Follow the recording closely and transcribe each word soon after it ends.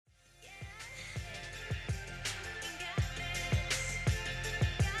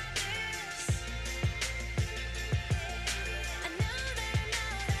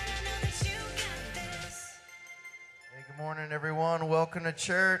morning, everyone. Welcome to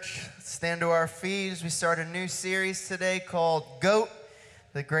church. Stand to our feet as we start a new series today called GOAT,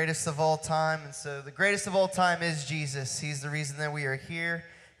 the greatest of all time. And so the greatest of all time is Jesus. He's the reason that we are here.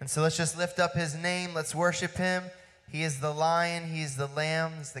 And so let's just lift up his name. Let's worship him. He is the lion. He's the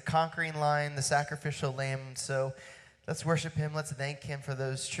lamb. He's the conquering lion, the sacrificial lamb. And so let's worship him. Let's thank him for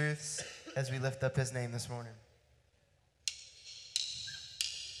those truths as we lift up his name this morning.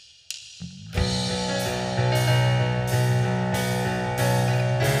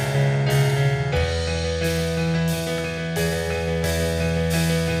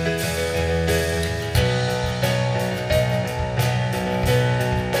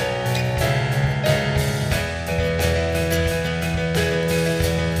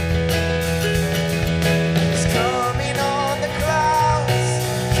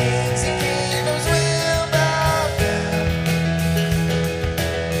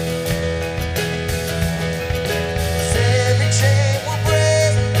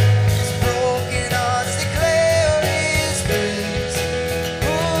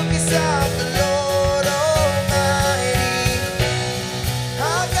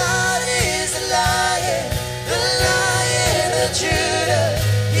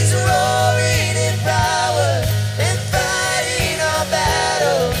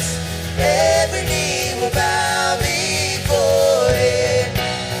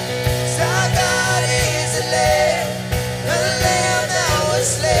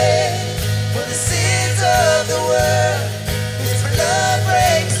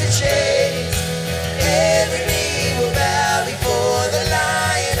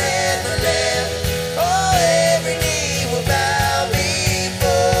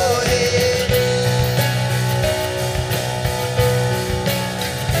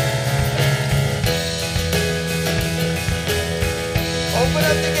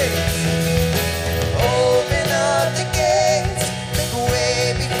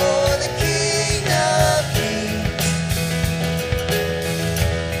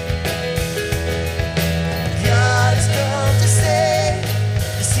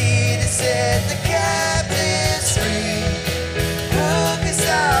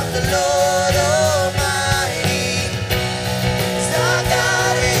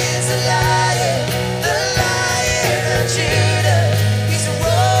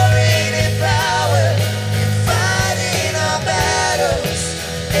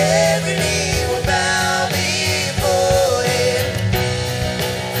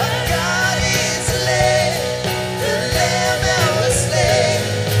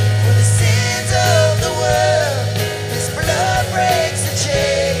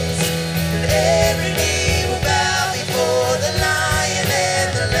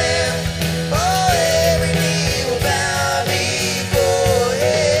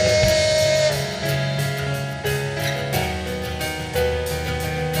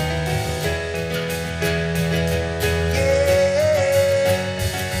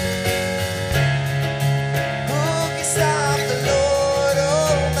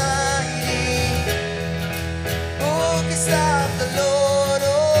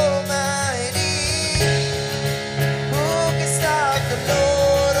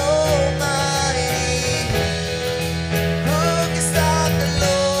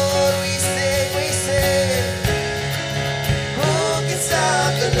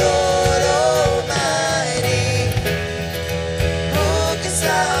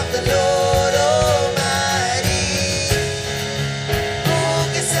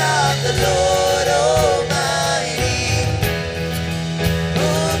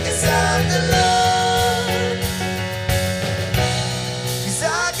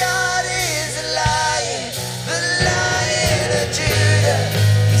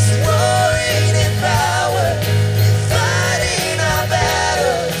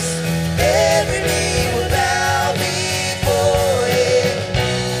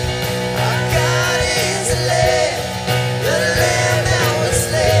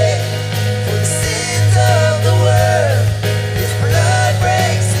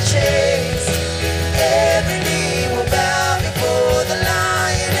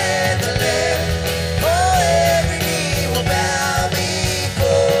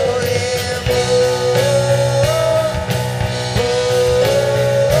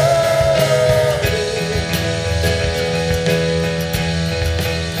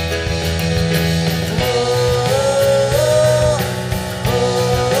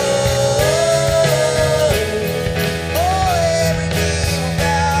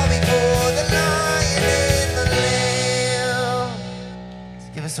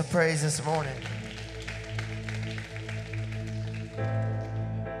 Praise this morning.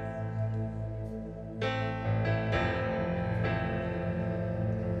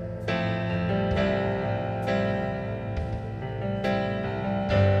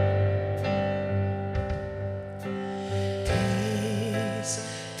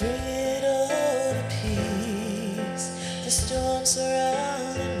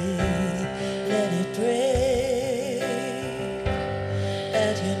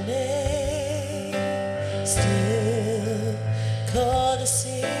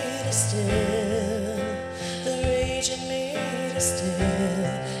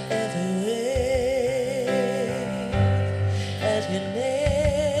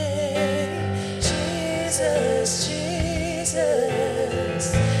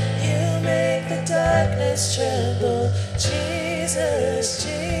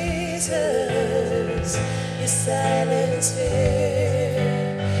 You silence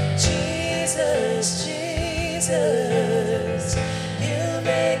fear. Jesus, Jesus, you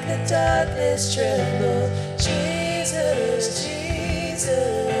make the darkness tremble. Jesus, Jesus.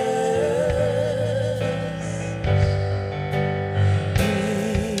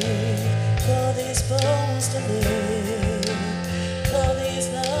 Call these bones to live, call these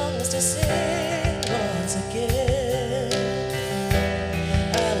lungs to sing once again.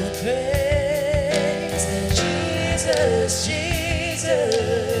 I will praise Jesus,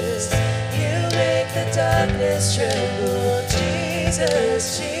 Jesus. You make the darkness tremble.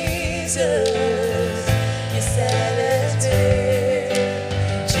 Jesus, Jesus. You silence fear.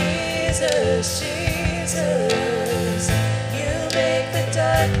 Jesus, Jesus. You make the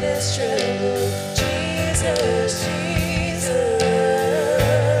darkness tremble. Jesus, Jesus.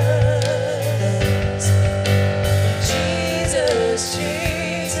 Jesus,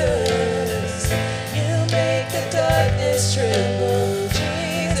 Jesus. You make the darkness tremble.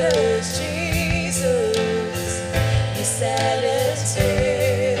 Jesus, Jesus. You silence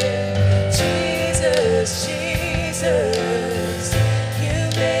fear. Jesus, Jesus. You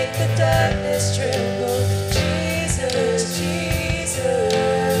make the darkness tremble. Jesus, Jesus.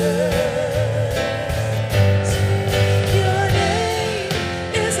 Your name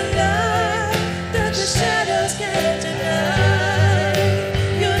is a light that the shadows can't deny.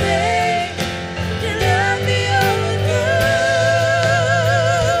 Your name cannot be overcome.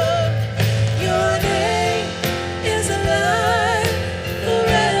 Your name is a light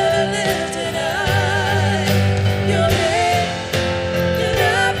forever lifted high. Your name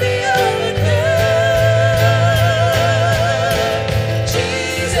cannot be overcome.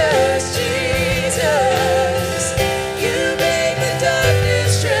 Jesus, Jesus, you make the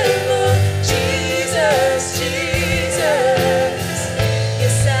darkness tremble. Jesus, Jesus, you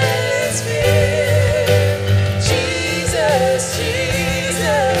silence fear. Jesus,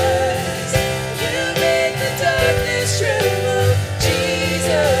 Jesus, you make the darkness tremble.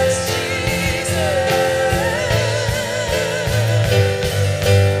 Jesus, Jesus.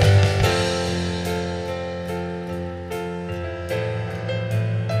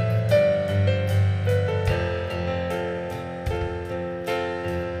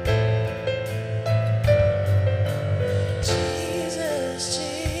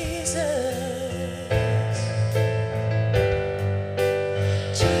 Jesus,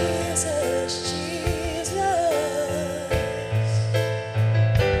 Jesus, Jesus,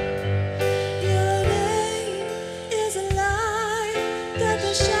 your name is a light that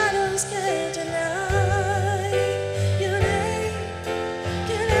the shadows can't deny. Your name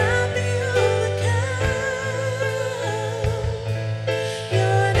cannot be overcome.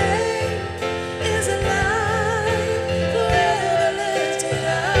 Your name is a light forever lifted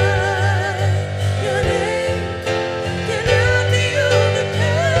high. Your name cannot be overcome.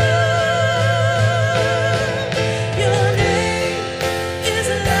 Your name is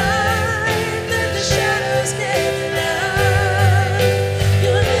a light that the shadows can't deny.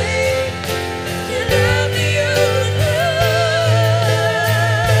 Your name cannot be overcome.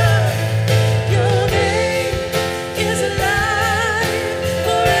 Your name is a light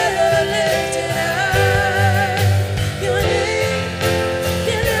forever lifted high. Your name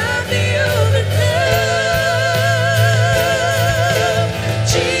cannot be overcome.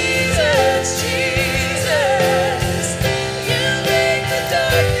 Jesus, Jesus, you make the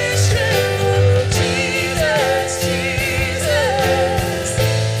darkness tremble. Jesus, Jesus,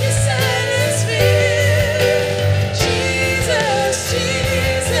 you silence fear. Jesus,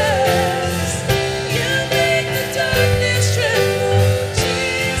 Jesus, you make the darkness tremble.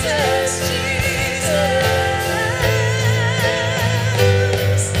 Jesus, Jesus.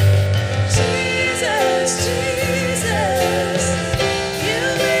 Jesus, Jesus, you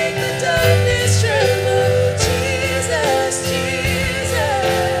make the darkness tremble. Jesus,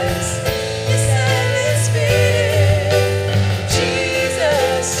 Jesus, you silence fear.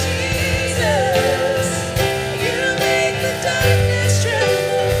 Jesus, Jesus, you make the darkness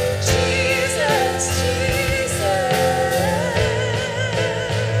tremble. Jesus, Jesus.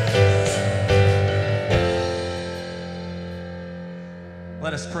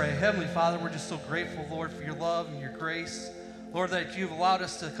 Let us pray. Heavenly Father, we're just so grateful, Lord, for your love and your grace. Lord, that you've allowed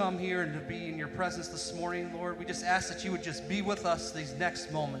us to come here and to be in your presence this morning. Lord, we just ask that you would just be with us these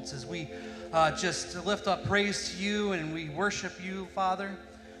next moments as we just lift up praise to you and we worship you, Father.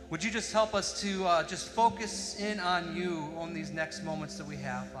 Would you just help us to just focus in on you on these next moments that we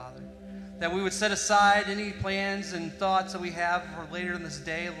have, Father? That we would set aside any plans and thoughts that we have for later in this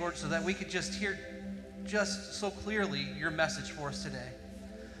day, Lord, so that we could just hear just so clearly your message for us today.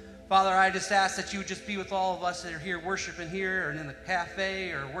 Father, I just ask that you would just be with all of us that are here worshiping here or in the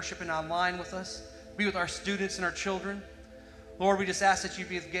cafe or worshiping online with us. Be with our students and our children. Lord, we just ask that you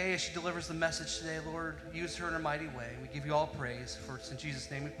be with Gay as she delivers the message today. Lord, use her in a mighty way. We give you all praise. For it's in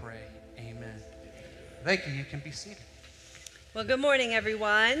Jesus' name we pray. Amen. Thank you. You can be seated. Well, good morning,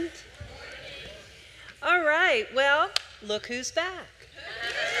 everyone. All right, well, look who's back.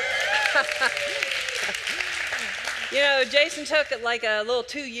 You know, Jason took like a little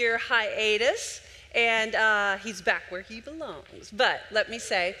 2-year hiatus, and he's back where he belongs. But let me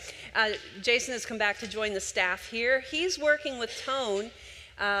say, Jason has come back to join the staff here. He's working with Tone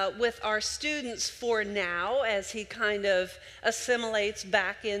with our students for now as he kind of assimilates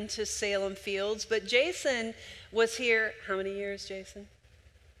back into Salem Fields. But Jason was here, how many years, Jason?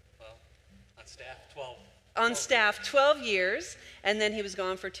 Well, on staff, 12. On staff, 12 years, and then he was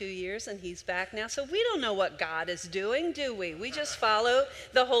gone for 2 years, and he's back now. So we don't know what God is doing, do we? We just follow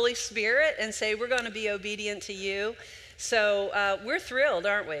the Holy Spirit and say we're going to be obedient to you. So we're thrilled,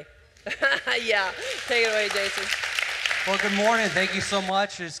 aren't we? Yeah, take it away, Jason. Well, good morning. Thank you so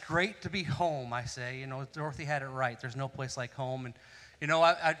much. It's great to be home, I say. You know, Dorothy had it right. There's no place like home. And, you know,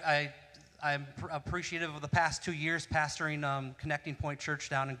 I'm appreciative of the past 2 years pastoring Connecting Point Church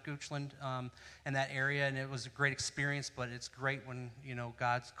down in Goochland and that area, and it was a great experience, but it's great when, you know,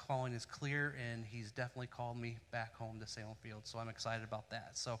 God's calling is clear, and he's definitely called me back home to Salem Fields, so I'm excited about that.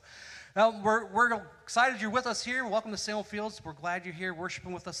 So we're excited you're with us here. Welcome to Salem Fields. We're glad you're here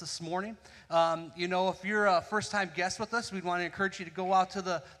worshiping with us this morning. You know, if you're a first-time guest with us, we'd want to encourage you to go out to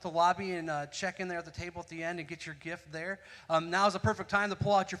the lobby and check in there at the table at the end and get your gift there. Now is a perfect time to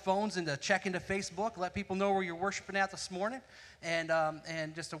pull out your phones and to check into Facebook, let people know where you're worshiping at this morning,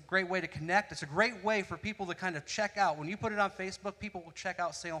 and just a great way to connect. It's a great way for people to kind of check out. When you put it on Facebook, people will check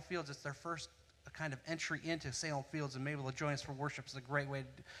out Salem Fields. It's their first kind of entry into Salem Fields, and maybe they'll join us for worship. It's a great way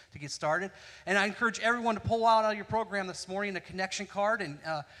to get started. And I encourage everyone to pull out of your program this morning a connection card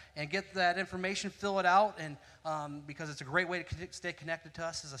and get that information, fill it out, and because it's a great way to stay connected to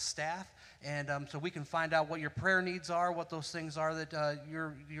us as a staff. And so we can find out what your prayer needs are, what those things are that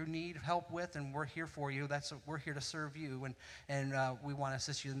you need help with, and we're here for you. We're here to serve you, and we want to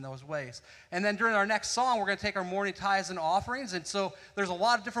assist you in those ways. And then during our next song, we're going to take our morning tithes and offerings. And so there's a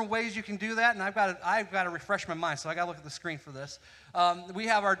lot of different ways you can do that, and I've got to refresh my mind, so I got to look at the screen for this. We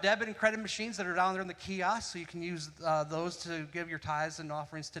have our debit and credit machines that are down there in the kiosk, so you can use those to give your tithes and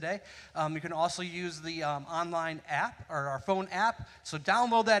offerings today. You can also use the online app or our phone app. So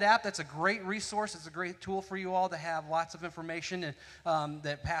download that app. That's a great resource. It's a great tool for you all to have lots of information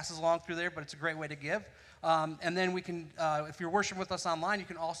that passes along through there, but it's a great way to give. And then we can, if you're worshiping with us online, you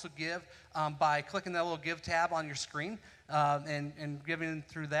can also give by clicking that little give tab on your screen and giving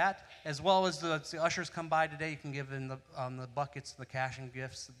through that, as well as the ushers come by today. You can give in the buckets, the cash and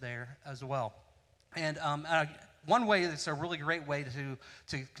gifts there as well. And one way that's a really great way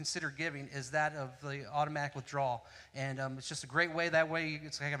to consider giving is that of the automatic withdrawal. And it's just a great way. That way,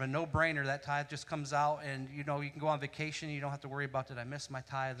 it's kind of a no-brainer. That tithe just comes out, and, you know, you can go on vacation. You don't have to worry about, did I miss my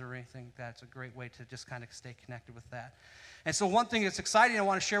tithe or anything. That's a great way to just kind of stay connected with that. And so one thing that's exciting I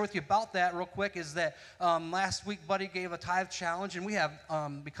want to share with you about that real quick is that last week Buddy gave a tithe challenge, and we have,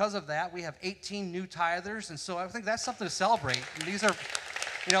 because of that, we have 18 new tithers. And so I think that's something to celebrate. And these are...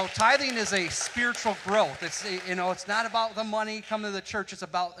 You know, tithing is a spiritual growth. It's not about the money coming to the church. It's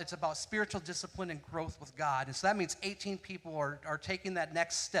about spiritual discipline and growth with God. And so that means 18 people are taking that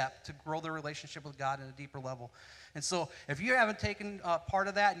next step to grow their relationship with God at a deeper level. And so if you haven't taken part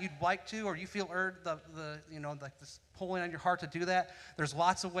of that and you'd like to, or you feel like this pulling on your heart to do that, there's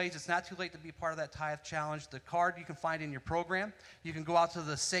lots of ways. It's not too late to be part of that tithe challenge. The card you can find in your program. You can go out to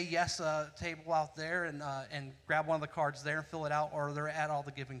the Say Yes table out there and grab one of the cards there and fill it out, or they're at all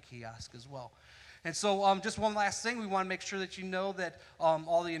the giving kiosks as well. And so just one last thing, we want to make sure that you know that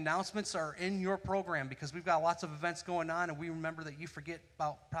all the announcements are in your program, because we've got lots of events going on, and we remember that you forget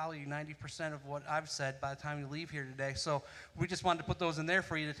about probably 90% of what I've said by the time you leave here today. So we just wanted to put those in there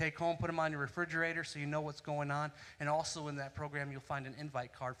for you to take home, put them on your refrigerator so you know what's going on. And also in that program, you'll find an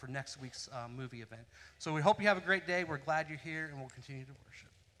invite card for next week's movie event. So we hope you have a great day. We're glad you're here, and we'll continue to worship.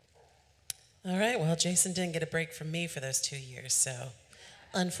 All right, well, Jason didn't get a break from me for those 2 years, so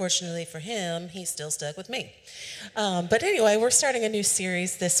unfortunately for him, he's still stuck with me. But anyway, we're starting a new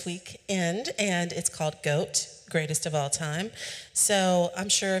series this weekend, and it's called GOAT, Greatest of All Time. So I'm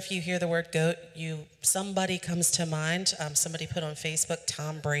sure if you hear the word GOAT, somebody comes to mind. Somebody put on Facebook,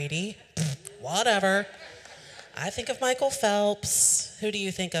 Tom Brady. Whatever. I think of Michael Phelps. Who do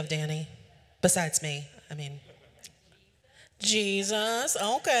you think of, Danny? Besides me, I mean. Jesus,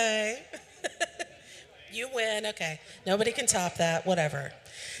 okay. You win. Okay. Nobody can top that. Whatever.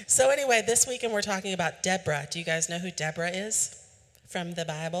 So, anyway, this weekend we're talking about Deborah. Do you guys know who Deborah is from the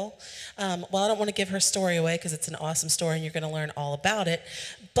Bible? Well, I don't want to give her story away because it's an awesome story and you're going to learn all about it.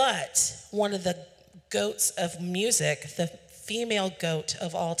 But one of the goats of music, the female goat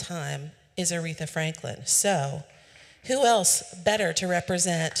of all time, is Aretha Franklin. So, who else better to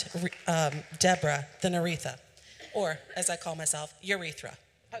represent Deborah than Aretha? Or, as I call myself, Urethra.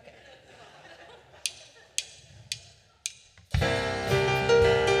 Okay.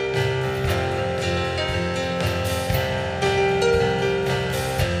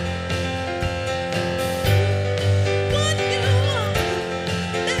 What you want,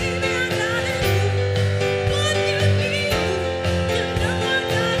 baby, I got it. What you need, you know I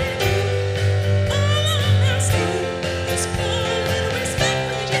got it. All I'm asking is for a little respect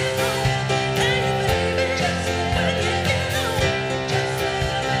when you get home. Hey, baby, just when you get home, just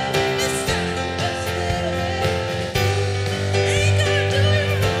listen, just ain't gonna do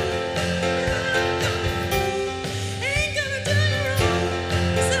you wrong. Ain't gonna do you wrong.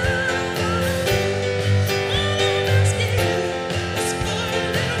 'Cause I don't wanna.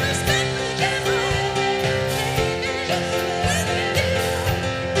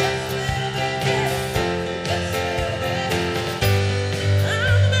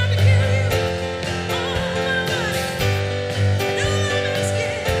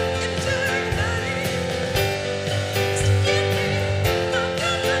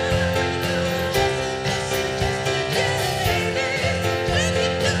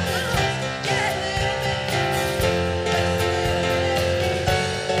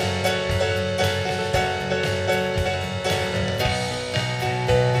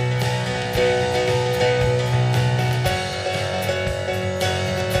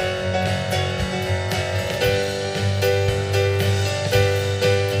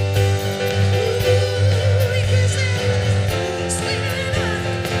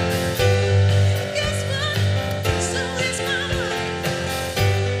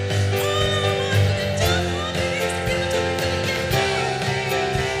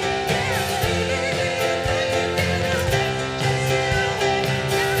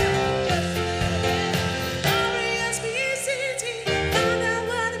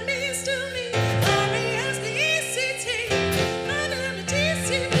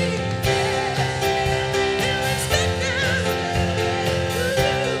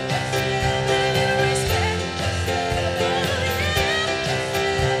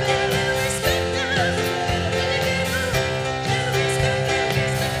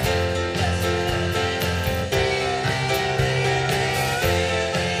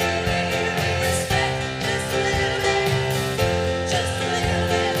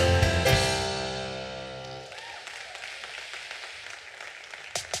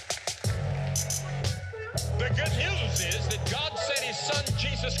 The good news is that God sent his son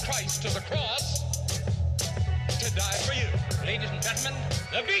Jesus Christ to the cross to die for you. Ladies and gentlemen,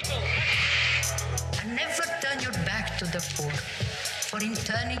 the Beatles. Never turn your back to the poor, for in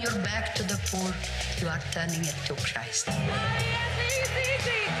turning your back to the poor, you are turning it to Christ. I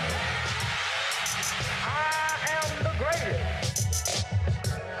am the greatest.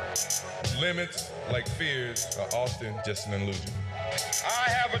 Limits, like fears, are often just an illusion. I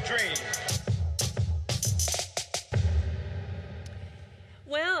have a dream.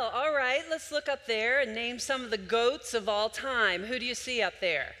 Well, all right, let's look up there and name some of the goats of all time. Who do you see up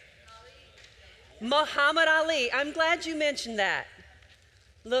there? Muhammad Ali. I'm glad you mentioned that.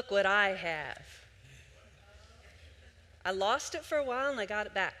 Look what I have. I lost it for a while and I got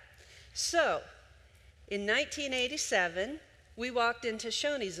it back. So, in 1987, we walked into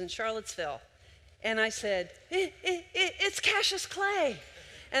Shoney's in Charlottesville, and I said, it's Cassius Clay.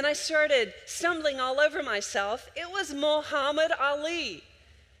 And I started stumbling all over myself. It was Muhammad Ali,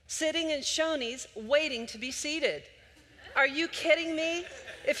 sitting in Shoney's waiting to be seated. Are you kidding me?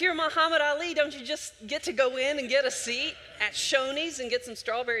 If you're Muhammad Ali, don't you just get to go in and get a seat at Shoney's and get some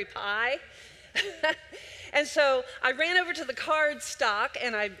strawberry pie? And so I ran over to the card stock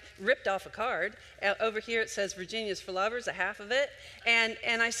and I ripped off a card. Over here it says Virginia's for Lovers, a half of it. And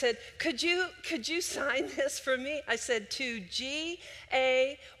I said, could you sign this for me? I said, to G-A-Y-E.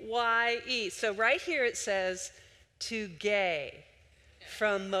 So right here it says, to gay,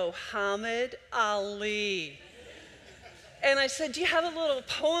 from Muhammad Ali. And I said, do you have a little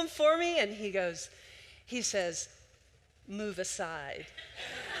poem for me? And he says, move aside.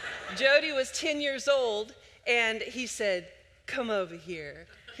 Jody was 10 years old, and he said, come over here.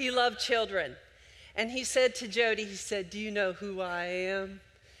 He loved children. And he said to Jody, he said, do you know who I am?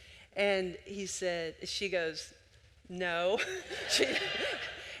 And she goes, no.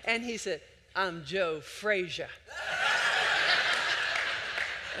 And he said, I'm Joe Frazier.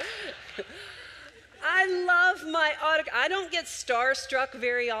 I love my autograph. I don't get starstruck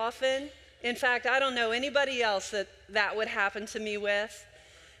very often. In fact, I don't know anybody else that would happen to me with.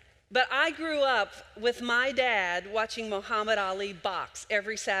 But I grew up with my dad watching Muhammad Ali box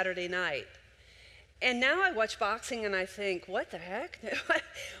every Saturday night. And now I watch boxing and I think, what the heck?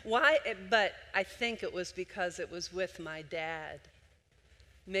 Why? But I think it was because it was with my dad.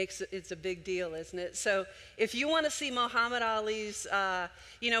 It's a big deal, isn't it? So if you want to see Muhammad Ali's,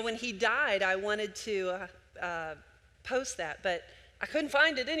 when he died, I wanted to post that, but I couldn't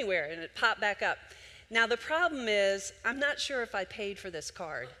find it anywhere, and it popped back up. Now the problem is, I'm not sure if I paid for this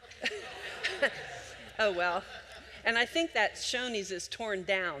card. Oh well. And I think that Shoney's is torn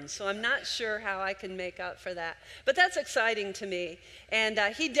down, so I'm not sure how I can make up for that. But that's exciting to me. And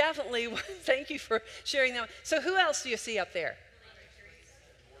he definitely, thank you for sharing that. So who else do you see up there?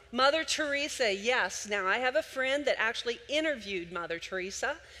 Mother Teresa, yes. Now, I have a friend that actually interviewed Mother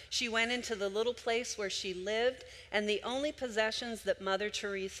Teresa. She went into the little place where she lived, and the only possessions that Mother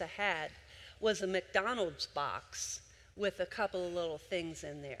Teresa had was a McDonald's box with a couple of little things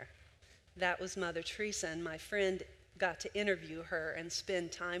in there. That was Mother Teresa, and my friend got to interview her and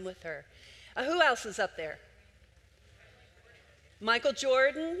spend time with her. Who else is up there? Michael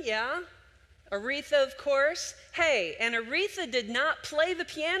Jordan, yeah. Aretha, of course. Hey, and Aretha did not play the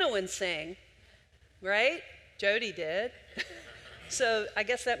piano and sing, right? Jody did. So I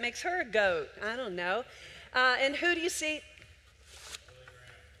guess that makes her a goat. I don't know. And who do you see?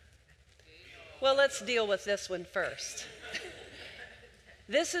 Well, let's deal with this one first.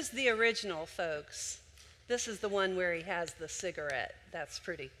 This is the original, folks. This is the one where he has the cigarette. That's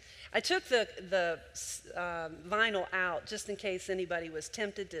pretty. I took the vinyl out just in case anybody was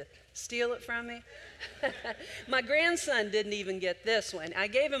tempted to steal it from me. My grandson didn't even get this one. I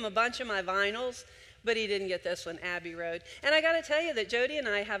gave him a bunch of my vinyls, but he didn't get this one, Abbey Road. And I got to tell you that Jody and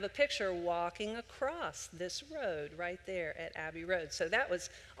I have a picture walking across this road right there at Abbey Road. So that was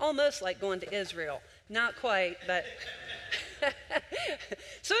almost like going to Israel. Not quite, but...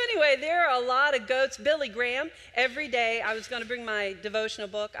 So anyway, there are a lot of goats. Billy Graham, every day, I was going to bring my devotional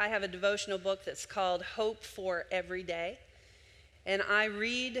book. I have a devotional book that's called Hope for Every Day. And I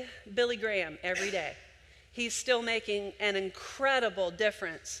read Billy Graham every day. He's still making an incredible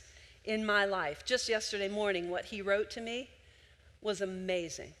difference in my life. Just yesterday morning, what he wrote to me was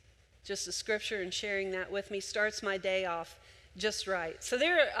amazing. Just the scripture and sharing that with me starts my day off just right. So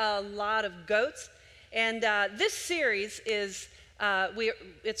there are a lot of goats. And this series is,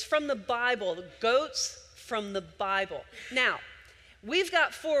 it's from the Bible, the goats from the Bible. Now, we've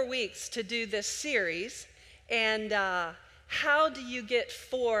got 4 weeks to do this series, and how do you get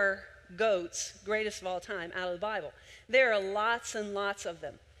 4 goats, greatest of all time, out of the Bible? There are lots and lots of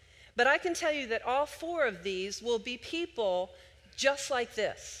them. But I can tell you that all 4 of these will be people just like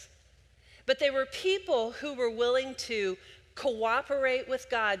this. But they were people who were willing to cooperate with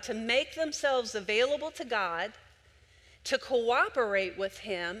God, to make themselves available to God, to cooperate with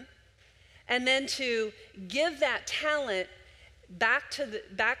Him, and then to give that talent back to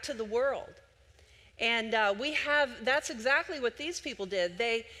the world. And that's exactly what these people did.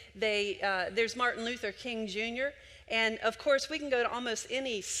 There's Martin Luther King Jr., and of course we can go to almost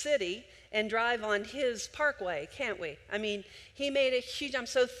any city and drive on his parkway, can't we? I mean, he made a huge, I'm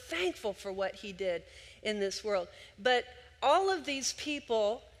so thankful for what he did in this world. But all of these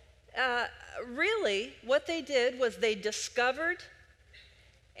people, really, what they did was they discovered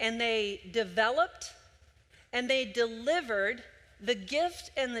and they developed and they delivered the gift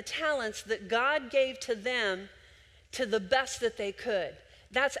and the talents that God gave to them to the best that they could.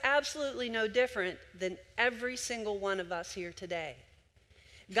 That's absolutely no different than every single one of us here today.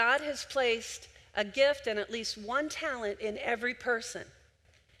 God has placed a gift and at least one talent in every person.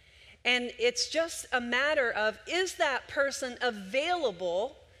 And it's just a matter of, is that person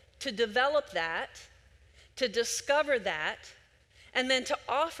available to develop that, to discover that, and then to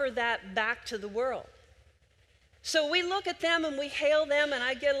offer that back to the world? So we look at them and we hail them, and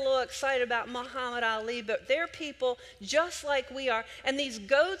I get a little excited about Muhammad Ali, but they're people just like we are. And these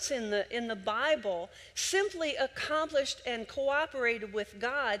goats in the Bible simply accomplished and cooperated with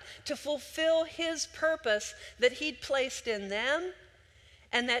God to fulfill His purpose that He'd placed in them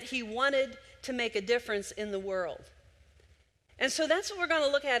and that He wanted to make a difference in the world. And so that's what we're going to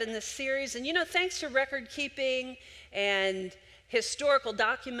look at in this series. And thanks to record keeping and historical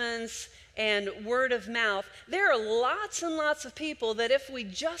documents and word of mouth, there are lots and lots of people that if we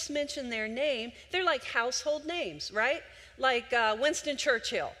just mention their name, they're like household names, right? Like Winston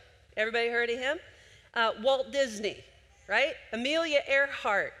Churchill. Everybody heard of him? Walt Disney, right? Amelia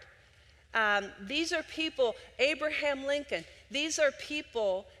Earhart. These are people, Abraham Lincoln, these are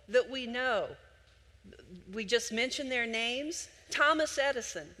people that we know. We just mentioned their names. Thomas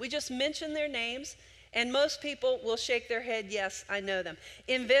Edison, we just mentioned their names, and most people will shake their head, yes, I know them.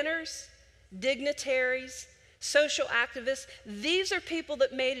 Inventors, dignitaries, social activists, these are people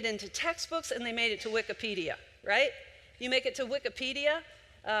that made it into textbooks and they made it to Wikipedia, right? You make it to Wikipedia,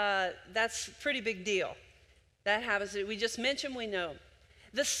 that's a pretty big deal. That happens. We just mentioned we know them.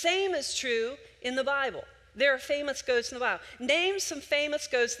 The same is true in the Bible. There are famous ghosts in the Bible. Name some famous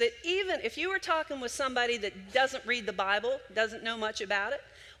ghosts that even if you were talking with somebody that doesn't read the Bible, doesn't know much about it,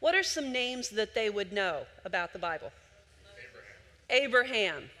 what are some names that they would know about the Bible?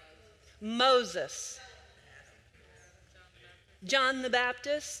 Abraham, Moses, John the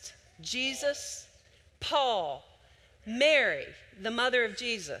Baptist, Jesus, Paul, Mary, the mother of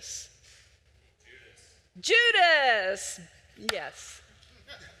Jesus. Judas. Yes.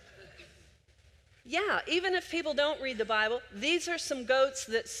 Yeah, even if people don't read the Bible, these are some goats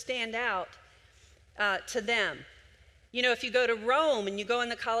that stand out to them. You know, if you go to Rome and you go in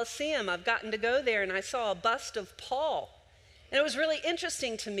the Colosseum, I've gotten to go there and I saw a bust of Paul. And it was really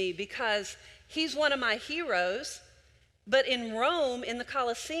interesting to me because he's one of my heroes, but in Rome, in the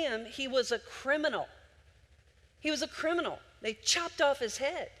Colosseum, he was a criminal. He was a criminal. They chopped off his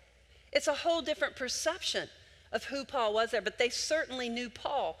head. It's a whole different perception of who Paul was there, but they certainly knew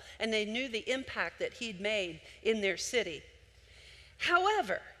Paul and they knew the impact that he'd made in their city.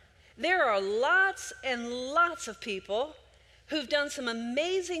 However, there are lots and lots of people who've done some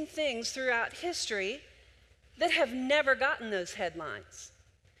amazing things throughout history that have never gotten those headlines.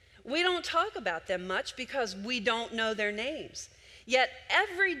 We don't talk about them much because we don't know their names. Yet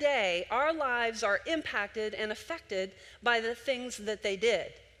every day our lives are impacted and affected by the things that they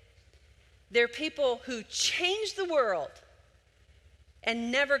did. They're people who changed the world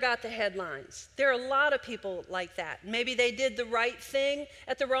and never got the headlines. There are a lot of people like that. Maybe they did the right thing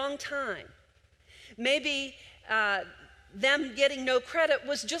at the wrong time. Maybe them getting no credit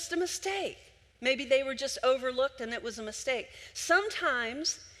was just a mistake. Maybe they were just overlooked and it was a mistake.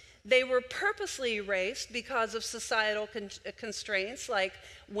 Sometimes they were purposely erased because of societal constraints like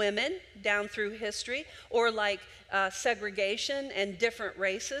women down through history or like segregation and different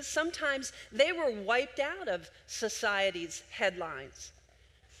races. Sometimes they were wiped out of society's headlines.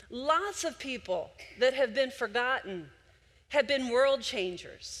 Lots of people that have been forgotten have been world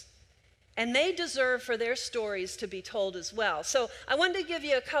changers. And they deserve for their stories to be told as well. So I wanted to give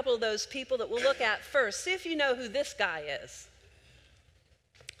you a couple of those people that we'll look at first. See if you know who this guy is.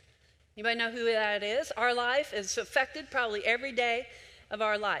 Anybody know who that is? Our life is affected probably every day of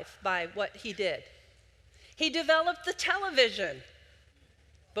our life by what he did. He developed the television,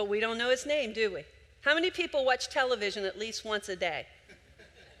 but we don't know his name, do we? How many people watch television at least once a day?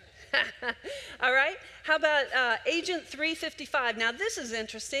 All right. How about Agent 355? Now, this is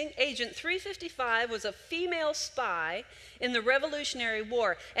interesting. Agent 355 was a female spy in the Revolutionary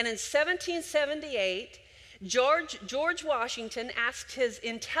War. And in 1778, George Washington asked his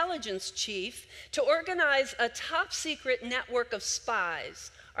intelligence chief to organize a top secret network of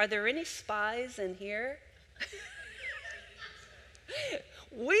spies. Are there any spies in here?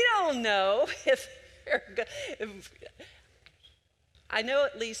 We don't know if I know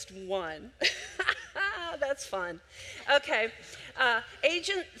at least one. That's fun. Okay.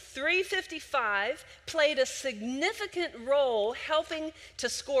 Agent 355 played a significant role helping to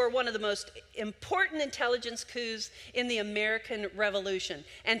score one of the most important intelligence coups in the American Revolution.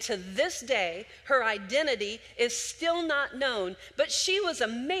 And to this day, her identity is still not known, but she was a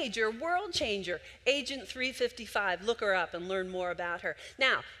major world changer. Agent 355, look her up and learn more about her.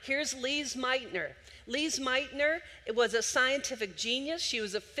 Now, here's Lise Meitner. Lise Meitner was a scientific genius. She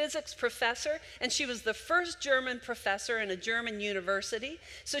was a physics professor, and she was the first German professor in a German university.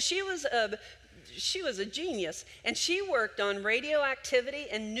 So she was a genius, and she worked on radioactivity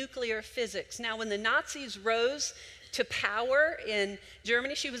and nuclear physics. Now, when the Nazis rose to power in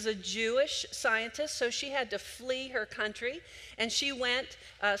Germany, she was a Jewish scientist, so she had to flee her country, and she went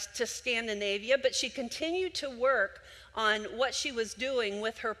to Scandinavia, but she continued to work on what she was doing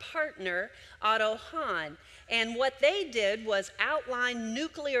with her partner, Otto Hahn. And what they did was outline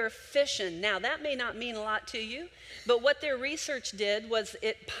nuclear fission. Now, that may not mean a lot to you, but what their research did was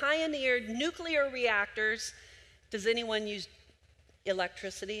it pioneered nuclear reactors. Does anyone use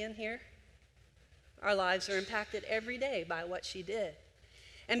electricity in here? Our lives are impacted every day by what she did.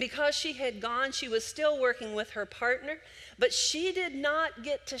 And because she had gone, she was still working with her partner, but she did not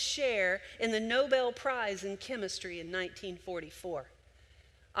get to share in the Nobel Prize in Chemistry in 1944.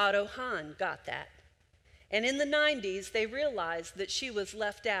 Otto Hahn got that. And in the 90s, they realized that she was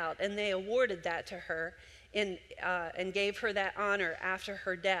left out, and they awarded that to her and gave her that honor after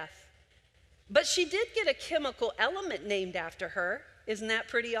her death. But she did get a chemical element named after her. Isn't that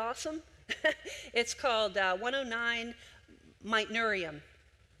pretty awesome? It's called 109 meitnerium.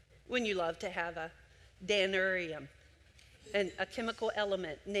 Wouldn't you love to have a danurium, and a chemical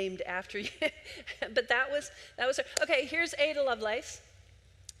element named after you? But that was her. Okay, here's Ada Lovelace.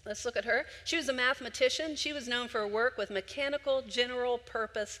 Let's look at her. She was a mathematician. She was known for her work with mechanical general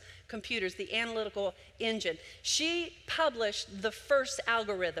purpose computers, the analytical engine. She published the first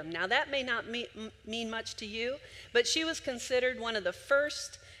algorithm. Now, that may not mean much to you, but she was considered one of the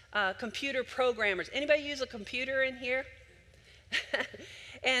first computer programmers. Anybody use a computer in here?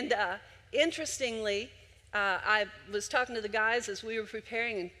 And interestingly, I was talking to the guys as we were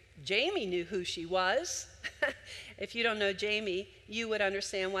preparing, and Jamie knew who she was. If you don't know Jamie, you would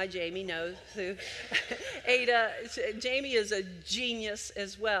understand why Jamie knows who Ada. Jamie is a genius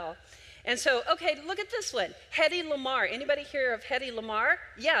as well. And so, okay, look at this one. Hedy Lamarr. Anybody hear of Hedy Lamarr?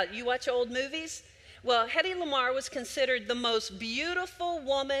 Yeah, you watch old movies? Well, Hedy Lamarr was considered the most beautiful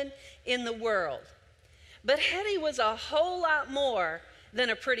woman in the world. But Hedy was a whole lot more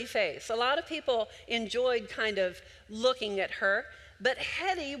than a pretty face. A lot of people enjoyed kind of looking at her. But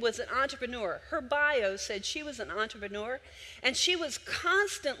Hedy was an entrepreneur. Her bio said she was an entrepreneur, and she was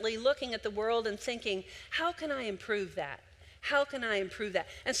constantly looking at the world and thinking, how can I improve that? How can I improve that?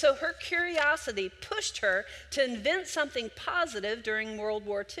 And so her curiosity pushed her to invent something positive during World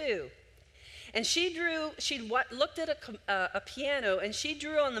War II. And she looked at a piano, and she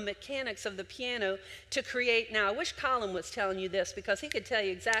drew on the mechanics of the piano to create. Now, I wish Colin was telling you this, because he could tell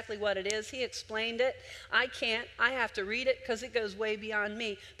you exactly what it is. He explained it. I can't. I have to read it because it goes way beyond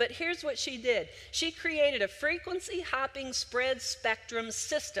me. But here's what she did. She created a frequency hopping spread spectrum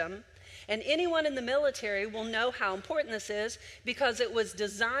system. And anyone in the military will know how important this is, because it was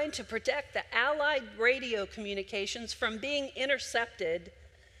designed to protect the Allied radio communications from being intercepted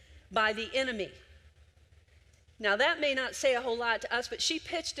by the enemy. Now, that may not say a whole lot to us, but she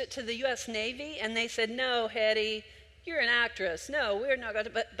pitched it to the U.S. Navy, and they said, no, Hedy, you're an actress. No, we're not going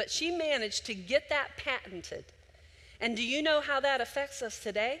to. But she managed to get that patented. And do you know how that affects us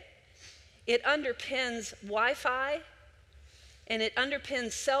today? It underpins Wi-Fi, and it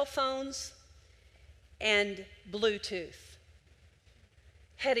underpins cell phones and Bluetooth.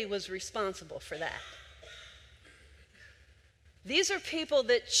 Hedy was responsible for that. These are people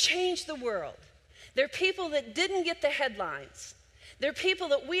that changed the world. They're people that didn't get the headlines. They're people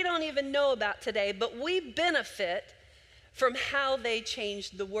that we don't even know about today, but we benefit from how they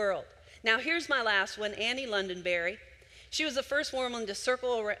changed the world. Now, here's my last one, Annie Londonberry. She was the first woman to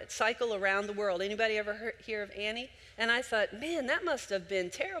cycle around the world. Anybody ever hear of Annie? And I thought, man, that must have been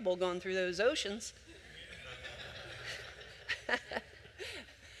terrible going through those oceans.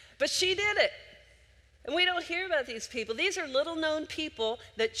 But she did it. And we don't hear about these people. These are little known people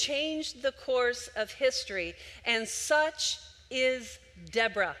that changed the course of history. And such is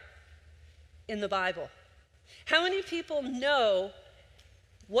Deborah in the Bible. How many people know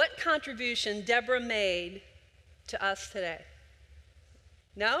what contribution Deborah made to us today?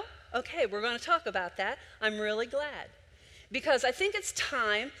 No? Okay, we're going to talk about that. I'm really glad. Because I think it's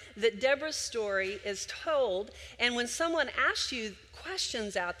time that Deborah's story is told, and when someone asks you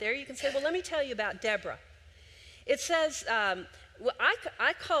questions out there, you can say, well, let me tell you about Deborah. It says,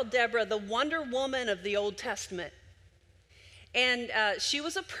 I call Deborah the Wonder Woman of the Old Testament. And she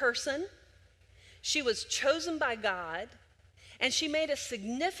was a person, she was chosen by God, and she made a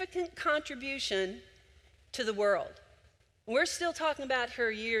significant contribution to the world. We're still talking about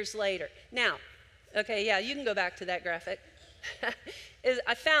her years later. Now, okay, yeah, you can go back to that graphic.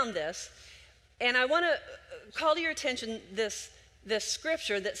 I found this, and I want to call to your attention this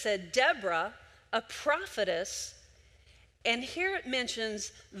scripture that said, Deborah, a prophetess, and here it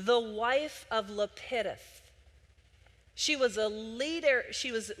mentions the wife of Lepideth. She was a leader,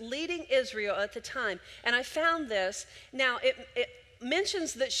 she was leading Israel at the time, and I found this. Now, it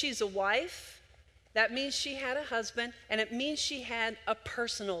mentions that she's a wife. That means she had a husband, and it means she had a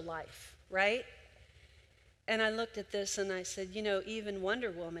personal life, right? And I looked at this and I said, you know, even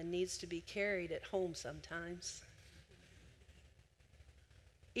Wonder Woman needs to be carried at home sometimes.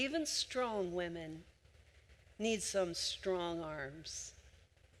 Even strong women need some strong arms.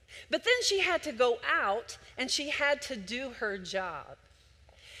 But then she had to go out and she had to do her job.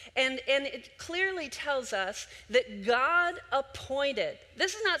 And it clearly tells us that God appointed.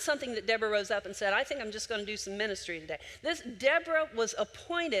 This is not something that Deborah rose up and said, I think I'm just going to do some ministry today. Deborah was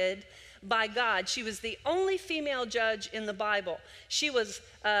appointed by God. She was the only female judge in the Bible. She was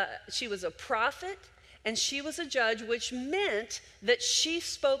a prophet, and she was a judge, which meant that she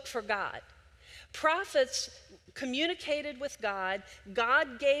spoke for God. Prophets communicated with God.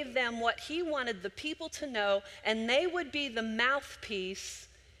 God gave them what he wanted the people to know, and they would be the mouthpiece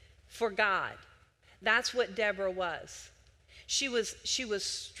for God. That's what Deborah was. She was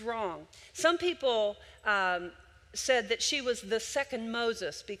strong. Some people said that she was the second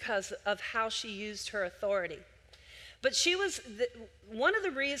Moses because of how she used her authority. But she was one of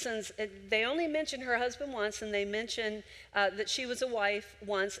the reasons. They only mentioned her husband once, and they mentioned that she was a wife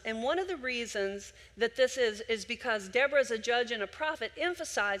once. And one of the reasons that this is because Deborah, as a judge and a prophet,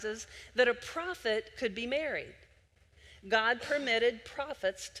 emphasizes that a prophet could be married. God permitted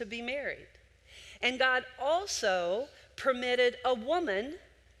prophets to be married. And God also permitted a woman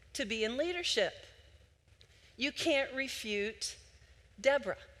to be in leadership. You can't refute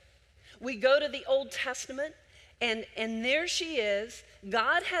Deborah. We go to the Old Testament, and there she is.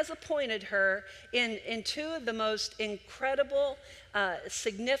 God has appointed her in two of the most incredible,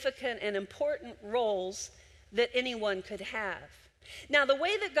 significant, and important roles that anyone could have. Now, the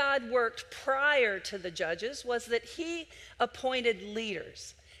way that God worked prior to the judges was that he appointed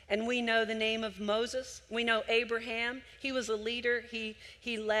leaders. And we know the name of Moses. We know Abraham. He was a leader.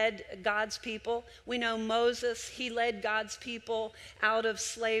 He led God's people. We know Moses. He led God's people out of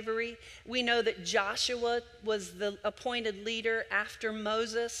slavery. We know that Joshua was the appointed leader after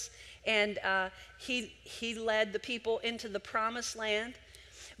Moses, and he led the people into the promised land.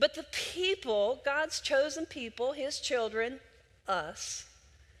 But the people, God's chosen people, his children, us,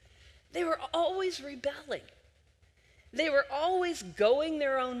 they were always rebelling. They were always going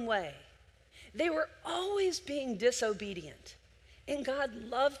their own way. They were always being disobedient. And God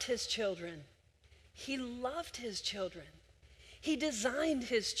loved his children. He loved his children. He designed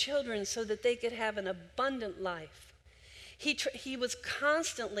his children so that they could have an abundant life. He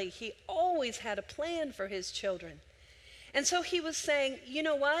always had a plan for his children. And so he was saying, you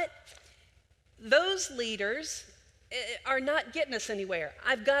know what? Those leaders are not getting us anywhere.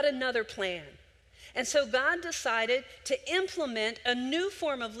 I've got another plan. And so God decided to implement a new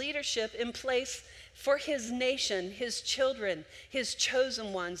form of leadership in place for his nation, his children, his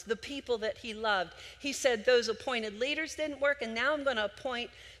chosen ones, the people that he loved. He said those appointed leaders didn't work, and now I'm going to appoint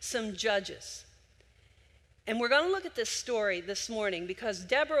some judges. And we're going to look at this story this morning because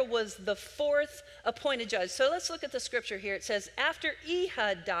Deborah was the fourth appointed judge. So let's look at the scripture here. It says, after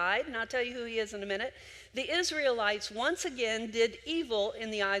Ehud died, and I'll tell you who he is in a minute, the Israelites once again did evil in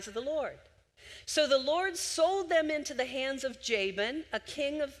the eyes of the Lord. So the Lord sold them into the hands of Jabin, a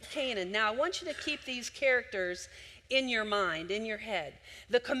king of Canaan. Now, I want you to keep these characters in your mind, in your head.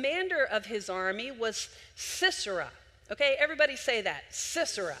 The commander of his army was Sisera. Okay, everybody say that,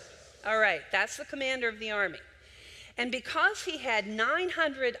 Sisera. All right, that's the commander of the army. And because he had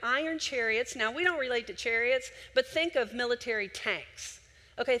 900 iron chariots, now we don't relate to chariots, but think of military tanks.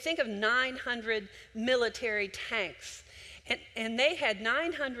 Okay, think of 900 military tanks. And they had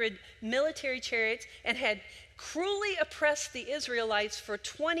 900 military chariots and had cruelly oppressed the Israelites for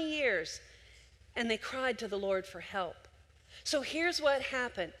 20 years. And they cried to the Lord for help. So here's what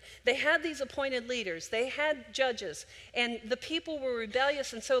happened. They had these appointed leaders. They had judges. And the people were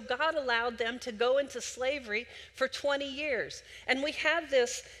rebellious. And so God allowed them to go into slavery for 20 years. And we have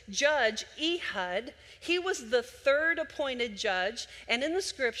this judge, Ehud. He was the third appointed judge. And in the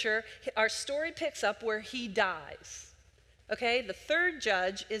scripture, our story picks up where he dies. Okay, the third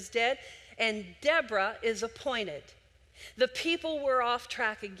judge is dead, and Deborah is appointed. The people were off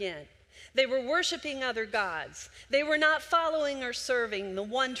track again. They were worshiping other gods. They were not following or serving the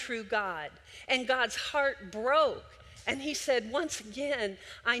one true God. And God's heart broke. And he said, once again,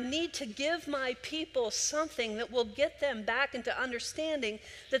 I need to give my people something that will get them back into understanding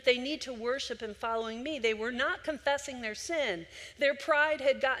that they need to worship and following me. They were not confessing their sin. Their pride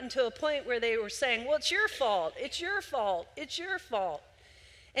had gotten to a point where they were saying, well, it's your fault. It's your fault. It's your fault.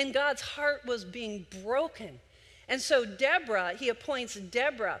 And God's heart was being broken. And so Deborah, he appoints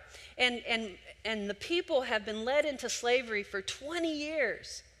Deborah. And the people have been led into slavery for 20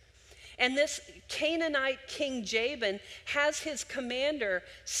 years. And this Canaanite king Jabin has his commander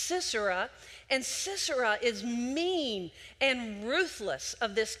Sisera, and Sisera is mean and ruthless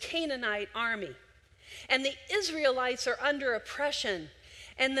of this Canaanite army. And the Israelites are under oppression,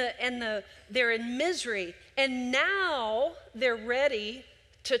 and they're in misery, and now they're ready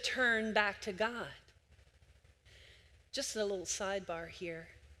to turn back to God. Just a little sidebar here.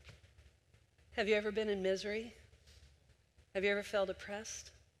 Have you ever been in misery? Have you ever felt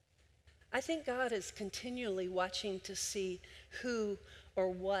oppressed? I think God is continually watching to see who or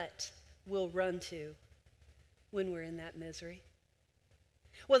what we'll run to when we're in that misery.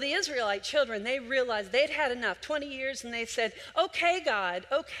 Well, the Israelite children, they realized they'd had enough, 20 years, and they said, okay, God,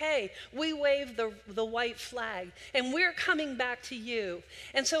 okay, we wave the white flag, and we're coming back to you.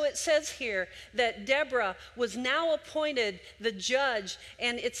 And so it says here that Deborah was now appointed the judge,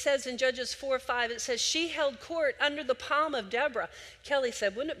 and it says in Judges 4:5, it says she held court under the palm of Deborah. Kelly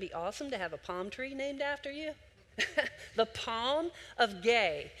said, wouldn't it be awesome to have a palm tree named after you? The palm of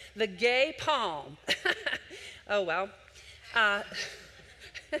Gay, the gay palm. Oh, well.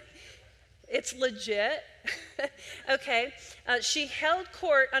 It's legit. Okay. She held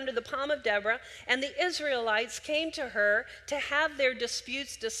court under the palm of Deborah, and the Israelites came to her to have their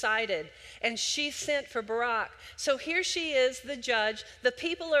disputes decided. And she sent for Barak. So here she is, the judge. The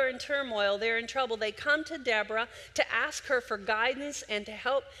people are in turmoil. They're in trouble. They come to Deborah to ask her for guidance and to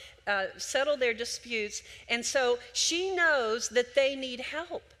help settle their disputes. And so she knows that they need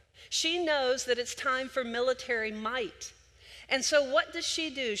help. She knows that it's time for military might. And so what does she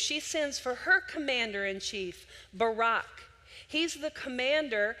do? She sends for her commander-in-chief, Barak. He's the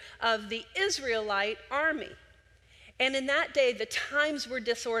commander of the Israelite army. And in that day, the times were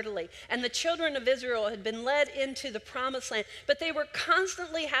disorderly, and the children of Israel had been led into the promised land, but they were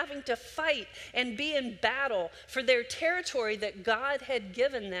constantly having to fight and be in battle for their territory that God had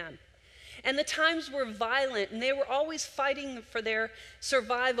given them. And the times were violent, and they were always fighting for their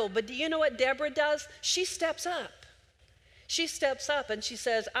survival. But do you know what Deborah does? She steps up. She steps up and she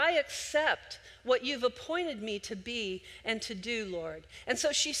says, I accept what you've appointed me to be and to do, Lord. And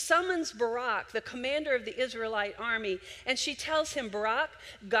so she summons Barak, the commander of the Israelite army, and she tells him, Barak,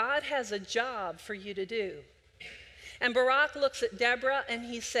 God has a job for you to do. And Barak looks at Deborah and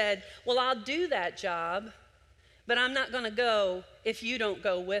he said, well, I'll do that job, but I'm not going to go if you don't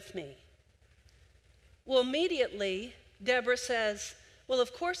go with me. Well, immediately, Deborah says, well,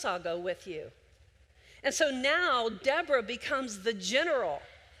 of course I'll go with you. And so now Deborah becomes the general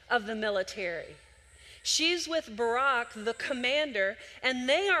of the military. She's with Barak, the commander, and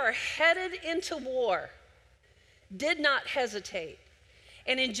they are headed into war. Did not hesitate.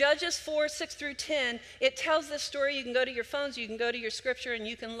 And in Judges 4:6-10, it tells this story. You can go to your phones, you can go to your scripture, and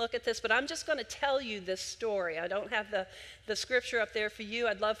you can look at this. But I'm just going to tell you this story. I don't have the scripture up there for you.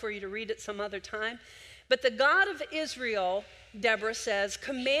 I'd love for you to read it some other time. But the God of Israel, Deborah says,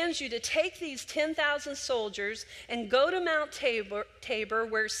 commands you to take these 10,000 soldiers and go to Mount Tabor,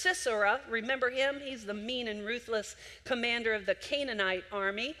 where Sisera, remember him? He's the mean and ruthless commander of the Canaanite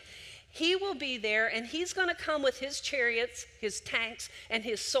army. He will be there, and he's going to come with his chariots, his tanks, and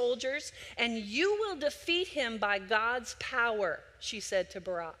his soldiers, and you will defeat him by God's power, she said to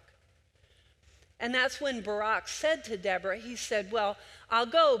Barak. And that's when Barak said to Deborah, he said, well, I'll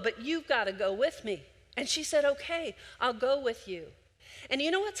go, but you've got to go with me. And she said, okay, I'll go with you. And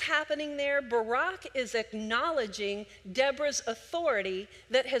you know what's happening there? Barak is acknowledging Deborah's authority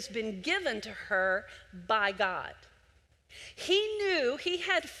that has been given to her by God. He knew, he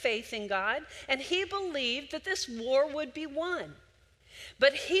had faith in God, and he believed that this war would be won.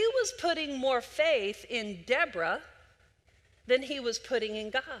 But he was putting more faith in Deborah than he was putting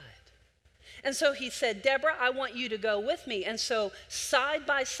in God. And so he said, Deborah, I want you to go with me. And so side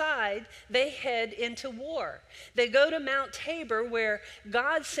by side, they head into war. They go to Mount Tabor, where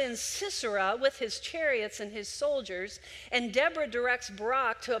God sends Sisera with his chariots and his soldiers, and Deborah directs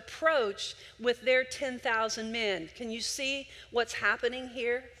Barak to approach with their 10,000 men. Can you see what's happening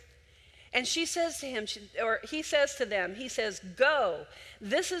here? And she says to him, he says to them, he says, go.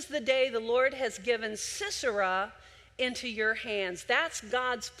 This is the day the Lord has given Sisera into your hands. That's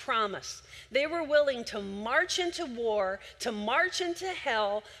God's promise. They were willing to march into war, to march into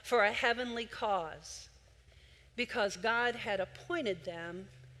hell for a heavenly cause, because God had appointed them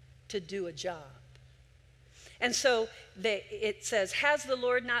to do a job. And so it says, has the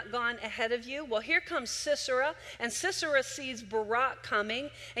Lord not gone ahead of you? Well, here comes Sisera, and Sisera sees Barak coming.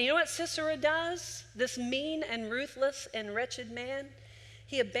 And you know what Sisera does? This mean and ruthless and wretched man,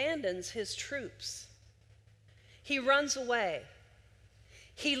 he abandons his troops. He runs away.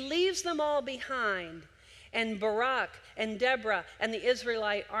 He leaves them all behind, and Barak and Deborah and the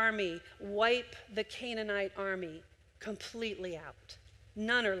Israelite army wipe the Canaanite army completely out.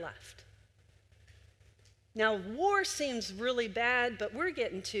 None are left. Now, war seems really bad, but we're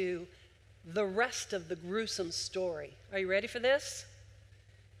getting to the rest of the gruesome story. Are you ready for this?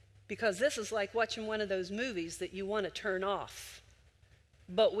 Because this is like watching one of those movies that you want to turn off,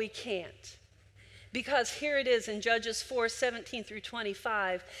 but we can't. Because here it is in Judges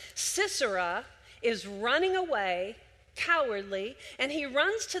 4:17-25. Sisera is running away, cowardly, and he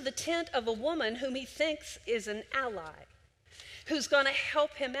runs to the tent of a woman whom he thinks is an ally, who's going to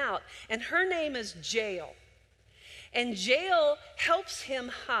help him out. And her name is Jael. And Jael helps him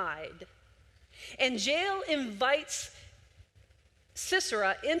hide. And Jael invites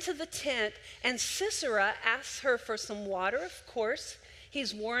Sisera into the tent, and Sisera asks her for some water, of course.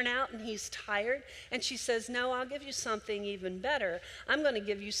 He's worn out and he's tired. And she says, no, I'll give you something even better. I'm going to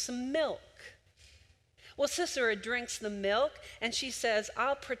give you some milk. Well, Sisera drinks the milk, and she says,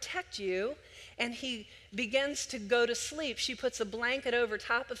 I'll protect you. And he begins to go to sleep. She puts a blanket over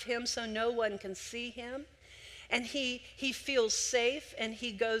top of him so no one can see him. And he feels safe, and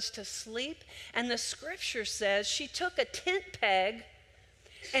he goes to sleep. And the scripture says she took a tent peg,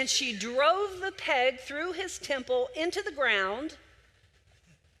 and she drove the peg through his temple into the ground,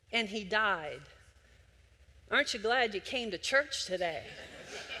 and he died. Aren't you glad you came to church today?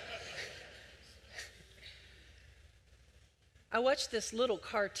 I watched this little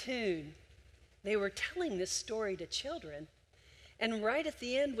cartoon. They were telling this story to children. And right at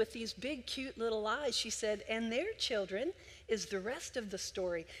the end, with these big, cute little eyes, she said, and their children is the rest of the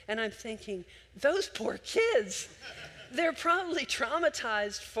story. And I'm thinking, those poor kids, they're probably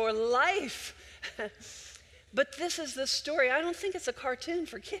traumatized for life. But this is the story. I don't think it's a cartoon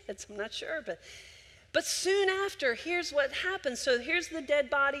for kids. I'm not sure. But soon after, here's what happens. So here's the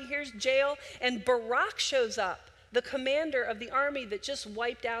dead body. Here's Jael. And Barak shows up, the commander of the army that just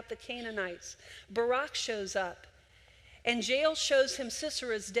wiped out the Canaanites. Barak shows up. And Jael shows him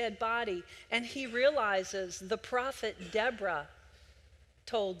Sisera's dead body, and he realizes the prophet Deborah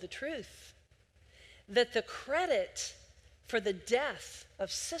told the truth, that the credit for the death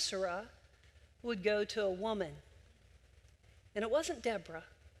of Sisera would go to a woman. And it wasn't Deborah.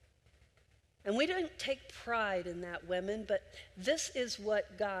 And we don't take pride in that, women, but this is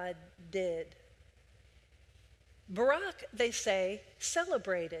what God did. Barak, they say,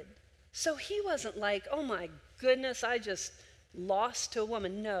 celebrated. So he wasn't like, oh my goodness, I just lost to a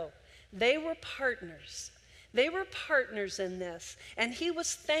woman. No, they were partners. They were partners in this. And he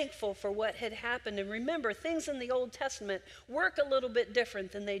was thankful for what had happened. And remember, things in the Old Testament work a little bit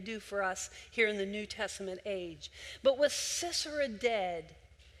different than they do for us here in the New Testament age. But with Sisera dead,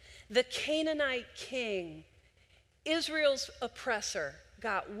 the Canaanite king, Israel's oppressor,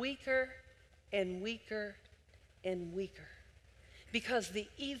 got weaker and weaker and weaker because the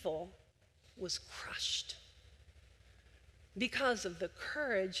evil was crushed. Because of the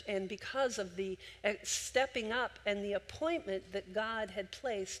courage and because of the stepping up and the appointment that God had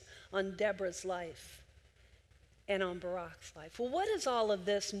placed on Deborah's life and on Barak's life. Well, what does all of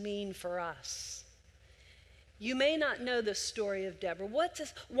this mean for us? You may not know the story of Deborah.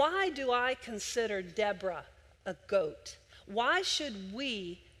 Why do I consider Deborah a goat? Why should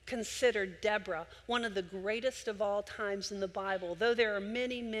we consider Deborah one of the greatest of all times in the Bible, though there are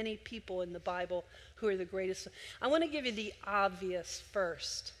many, many people in the Bible who are the greatest? I want to give you the obvious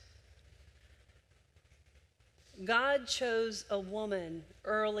first. God chose a woman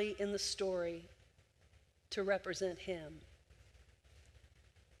early in the story to represent him.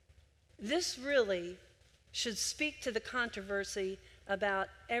 This really should speak to the controversy about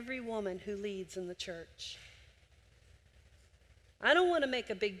every woman who leads in the church. I don't want to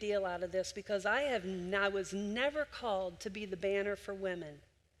make a big deal out of this because I was never called to be the banner for women.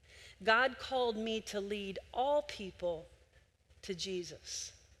 God called me to lead all people to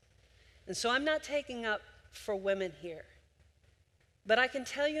Jesus. And so I'm not taking up for women here. But I can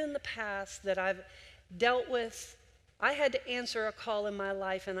tell you in the past that I had to answer a call in my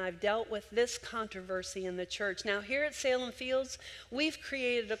life, and I've dealt with this controversy in the church. Now, here at Salem Fields, we've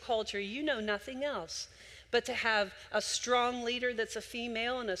created a culture you know nothing else but to have a strong leader that's a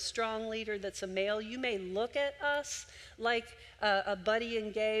female and a strong leader that's a male. You may look at us like a Buddy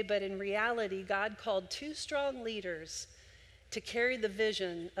and Gay, but in reality, God called two strong leaders to carry the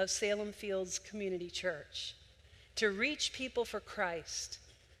vision of Salem Fields Community Church, to reach people for Christ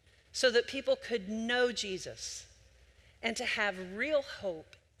so that people could know Jesus and to have real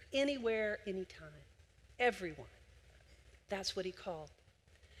hope anywhere, anytime, everyone. That's what he called.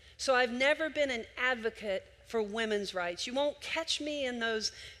 So I've never been an advocate for women's rights. You won't catch me in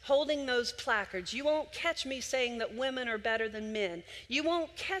holding those placards. You won't catch me saying that women are better than men. You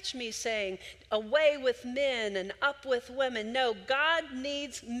won't catch me saying away with men and up with women. No, God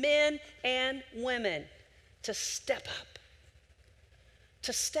needs men and women to step up.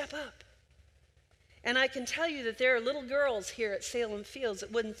 To step up. And I can tell you that there are little girls here at Salem Fields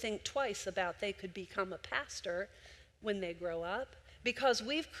that wouldn't think twice about they could become a pastor when they grow up, because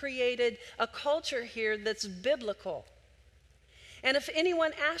we've created a culture here that's biblical. And if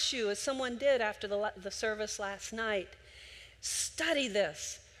anyone asks you, as someone did after the service last night, study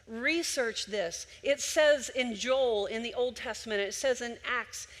this, Research this. It says in Joel in the Old Testament, it says in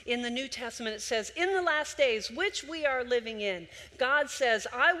Acts in the New Testament, it says, in the last days, which we are living in, God says,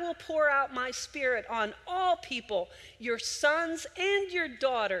 I will pour out my spirit on all people. Your sons and your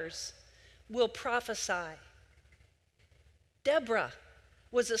daughters will prophesy. Deborah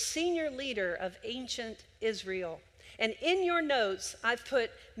was a senior leader of ancient Israel. And in your notes, I've put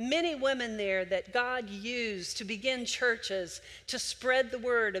many women there that God used to begin churches, to spread the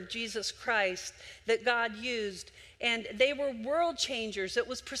word of Jesus Christ that God used. And they were world changers. It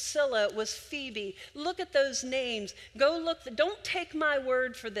was Priscilla, it was Phoebe. Look at those names. Go look. Don't take my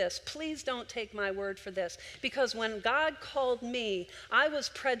word for this. Please don't take my word for this. Because when God called me, I was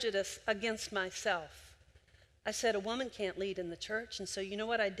prejudiced against myself. I said, a woman can't lead in the church. And so you know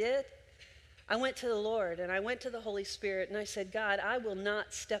what I did? I went to the Lord and I went to the Holy Spirit and I said, God, I will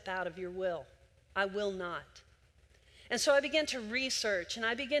not step out of your will. I will not. And so I began to research and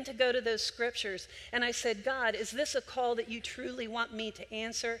I began to go to those scriptures and I said, God, is this a call that you truly want me to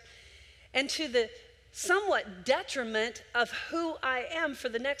answer? And to the somewhat detriment of who I am for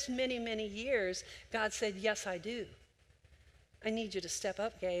the next many, many years, God said, yes, I do. I need you to step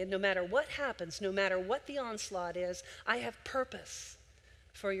up, Gay, and no matter what happens, no matter what the onslaught is, I have purpose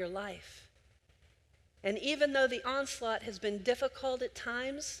for your life. And even though the onslaught has been difficult at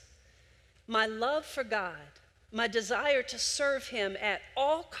times, my love for God, my desire to serve him at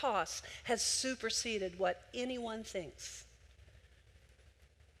all costs has superseded what anyone thinks.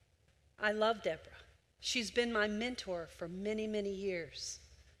 I love Deborah. She's been my mentor for many, many years.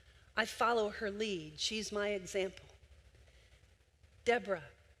 I follow her lead. She's my example. Deborah,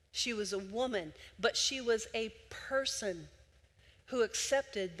 she was a woman, but she was a person who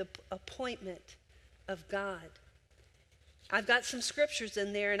accepted the appointment of God. I've got some scriptures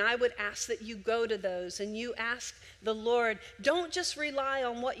in there, and I would ask that you go to those and you ask the Lord, don't just rely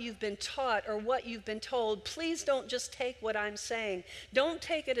on what you've been taught or what you've been told. Please don't just take what I'm saying. Don't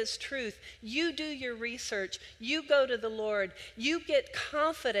take it as truth. You do your research. You go to the Lord. You get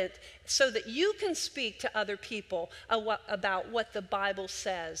confident so that you can speak to other people about what the Bible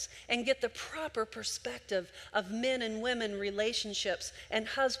says and get the proper perspective of men and women relationships and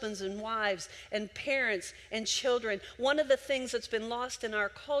husbands and wives and parents and children. One of the things that's been lost in our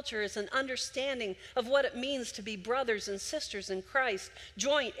culture is an understanding of what it means to be brothers and sisters in Christ,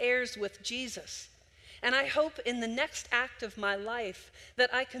 joint heirs with Jesus. And I hope in the next act of my life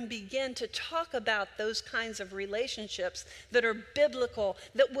that I can begin to talk about those kinds of relationships that are biblical,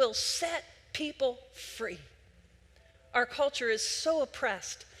 that will set people free. Our culture is so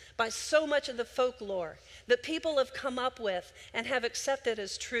oppressed by so much of the folklore that people have come up with and have accepted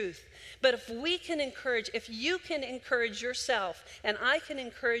as truth. But if you can encourage yourself, and I can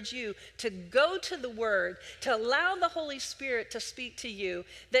encourage you to go to the Word, to allow the Holy Spirit to speak to you,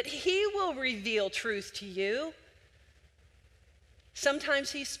 that He will reveal truth to you.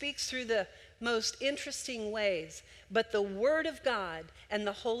 Sometimes He speaks through the most interesting ways, but the Word of God and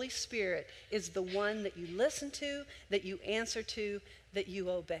the Holy Spirit is the one that you listen to, that you answer to, that you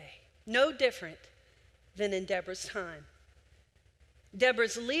obey. No different than in Deborah's time.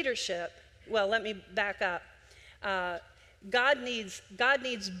 Deborah's leadership, well, let me back up. God needs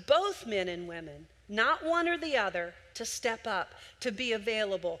both men and women, not one or the other, to step up, to be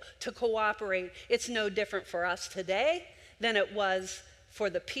available, to cooperate. It's no different for us today than it was for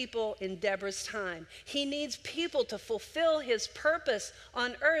the people in Deborah's time. He needs people to fulfill his purpose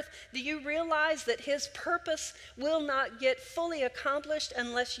on earth. Do you realize that his purpose will not get fully accomplished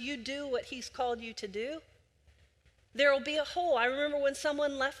unless you do what he's called you to do? There will be a hole. I remember when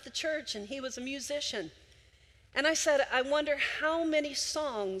someone left the church and he was a musician. And I said, I wonder how many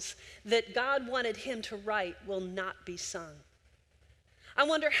songs that God wanted him to write will not be sung. I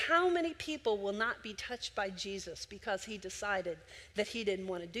wonder how many people will not be touched by Jesus because he decided that he didn't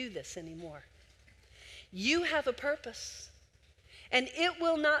want to do this anymore. You have a purpose, and it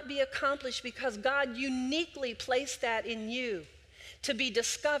will not be accomplished because God uniquely placed that in you to be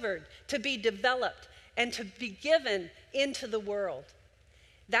discovered, to be developed, and to be given into the world.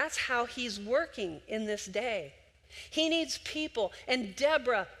 That's how he's working in this day. He needs people, and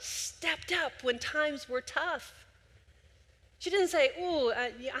Deborah stepped up when times were tough. She didn't say, "Ooh,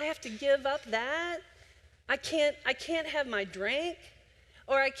 I have to give up that. I can't have my drink,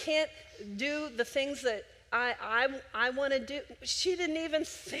 or I can't do the things that I want to do." She didn't even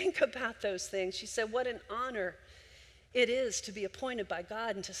think about those things. She said, "What an honor it is to be appointed by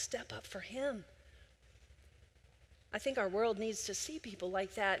God and to step up for Him." I think our world needs to see people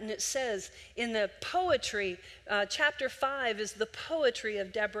like that. And it says in the poetry, chapter 5 is the poetry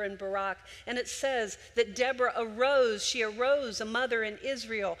of Deborah and Barak. And it says that Deborah arose. She arose, a mother in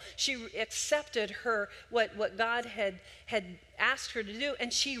Israel. She accepted what God had asked her to do,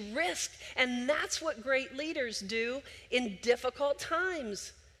 and she risked. And that's what great leaders do in difficult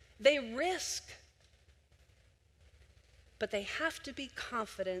times. They risk. But they have to be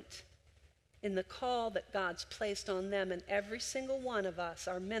confident in the call that God's placed on them, and every single one of us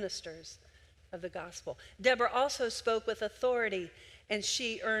are ministers of the gospel. Deborah also spoke with authority, and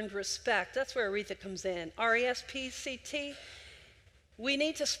she earned respect. That's where Aretha comes in. R-E-S-P-C-T. We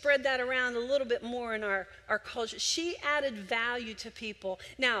need to spread that around a little bit more in our culture. She added value to people.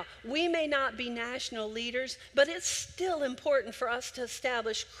 Now, we may not be national leaders, but it's still important for us to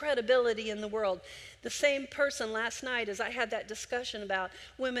establish credibility in the world. The same person last night, as I had that discussion about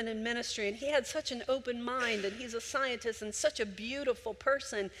women in ministry, and he had such an open mind, and he's a scientist and such a beautiful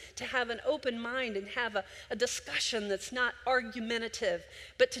person to have an open mind and have a discussion that's not argumentative,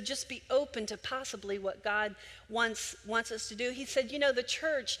 but to just be open to possibly what God wants us to do. He said, you know, the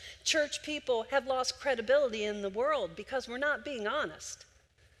church people have lost credibility in the world because we're not being honest.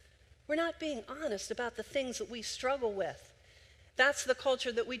 We're not being honest about the things that we struggle with. That's the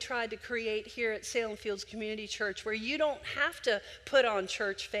culture that we tried to create here at Salem Fields Community Church, where you don't have to put on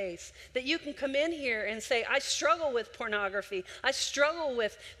church face, that you can come in here and say, I struggle with pornography. I struggle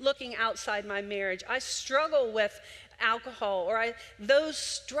with looking outside my marriage. I struggle with alcohol, those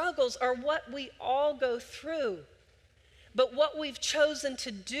struggles are what we all go through. But what we've chosen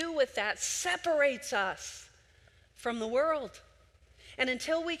to do with that separates us from the world. And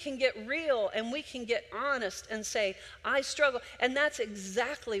until we can get real and we can get honest and say, I struggle. And that's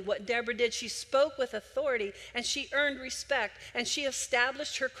exactly what Deborah did. She spoke with authority, and she earned respect, and she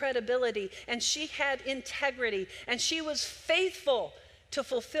established her credibility, and she had integrity, and she was faithful to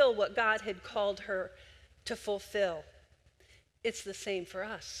fulfill what God had called her to fulfill. It's the same for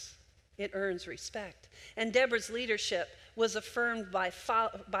us. It earns respect. And Deborah's leadership was affirmed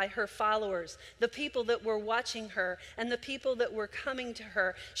by her followers, the people that were watching her and the people that were coming to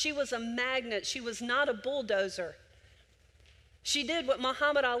her. She was a magnet. She was not a bulldozer. She did what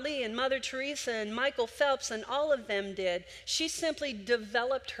Muhammad Ali and Mother Teresa and Michael Phelps and all of them did. She simply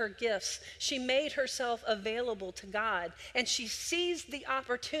developed her gifts. She made herself available to God, and she seized the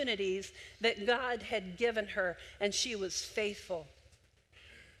opportunities that God had given her, and she was faithful.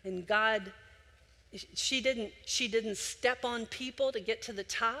 And God, she didn't step on people to get to the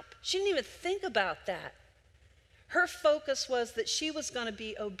top. She didn't even think about that. Her focus was that she was going to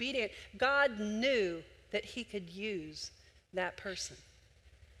be obedient. God knew that he could use that person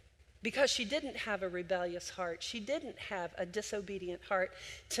because she didn't have a rebellious heart. She didn't have a disobedient heart.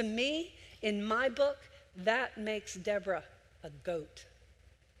 To me, in my book, that makes Deborah a goat.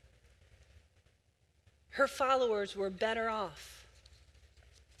 Her followers were better off,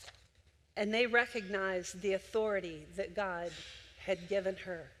 and they recognized the authority that God had given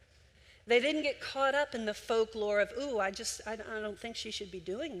her. They didn't get caught up in the folklore of, I don't think she should be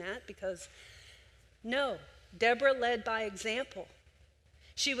doing that, because no, Deborah led by example.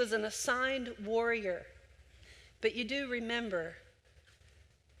 She was an assigned warrior. But you do remember,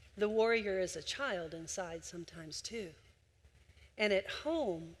 the warrior is a child inside sometimes too. And at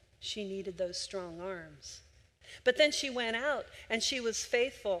home, she needed those strong arms. But then she went out and she was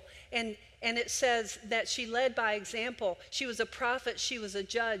faithful. And it says that she led by example. She was a prophet, she was a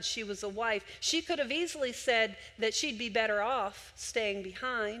judge, she was a wife. She could have easily said that she'd be better off staying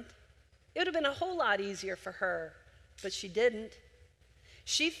behind. It would have been a whole lot easier for her, but she didn't.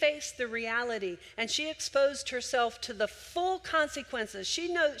 She faced the reality, and she exposed herself to the full consequences. She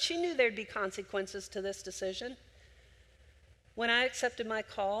knew there'd be consequences to this decision. When I accepted my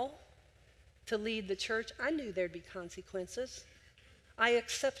call to lead the church, I knew there'd be consequences. I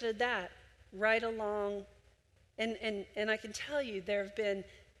accepted that right along, and I can tell you there have been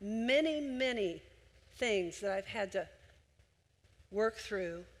many, many things that I've had to work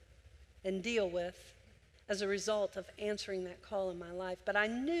through and deal with as a result of answering that call in my life. But I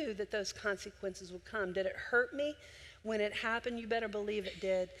knew that those consequences would come. Did it hurt me when it happened? You better believe it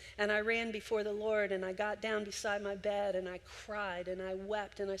did. And I ran before the Lord, and I got down beside my bed, and I cried, and I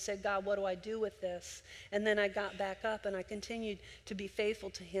wept, and I said, God, what do I do with this? And then I got back up, and I continued to be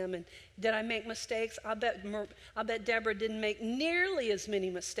faithful to him. And did I make mistakes? I bet Deborah didn't make nearly as many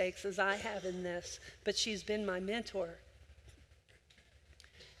mistakes as I have in this, but she's been my mentor.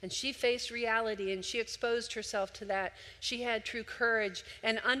 And she faced reality and she exposed herself to that. She had true courage.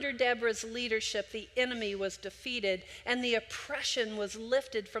 And under Deborah's leadership, the enemy was defeated and the oppression was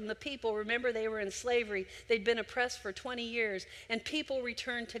lifted from the people. Remember, they were in slavery. They'd been oppressed for 20 years and people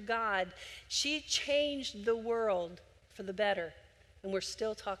returned to God. She changed the world for the better. And we're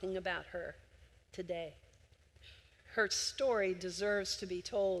still talking about her today. Her story deserves to be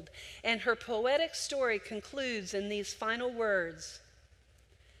told. And her poetic story concludes in these final words.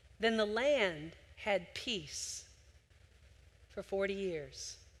 Then the land had peace for 40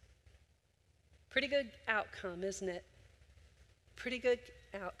 years. Pretty good outcome, isn't it? Pretty good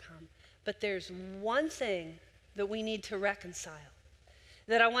outcome. But there's one thing that we need to reconcile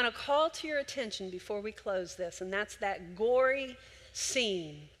that I want to call to your attention before we close this, and that's that gory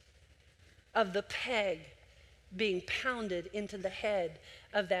scene of the peg being pounded into the head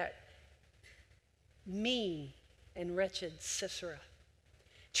of that mean and wretched Sisera.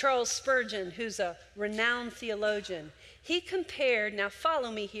 Charles Spurgeon, who's a renowned theologian, he compared, now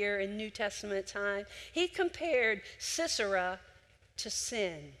follow me here in New Testament time, he compared Sisera to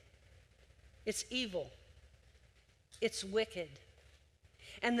sin. It's evil. It's wicked.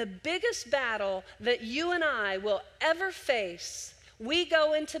 And the biggest battle that you and I will ever face, we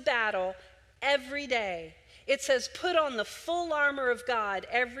go into battle every day. It says, put on the full armor of God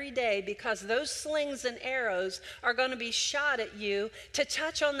every day because those slings and arrows are going to be shot at you to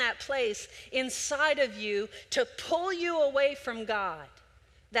touch on that place inside of you to pull you away from God.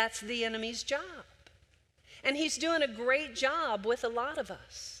 That's the enemy's job. And he's doing a great job with a lot of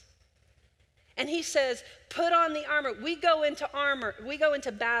us. And he says, put on the armor. We go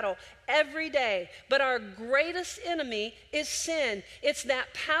into battle every day. But our greatest enemy is sin. It's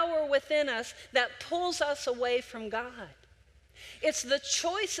that power within us that pulls us away from God. It's the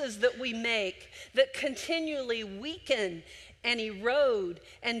choices that we make that continually weaken and erode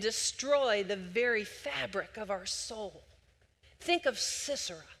and destroy the very fabric of our soul. Think of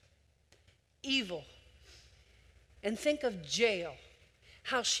Sisera, evil. And think of Jael.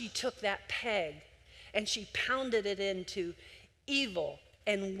 How she took that peg and she pounded it into evil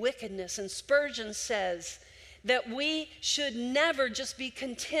and wickedness. And Spurgeon says that we should never just be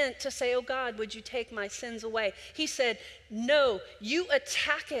content to say, oh God, would you take my sins away? He said, no, you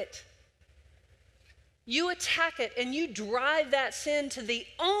attack it. You attack it and you drive that sin to the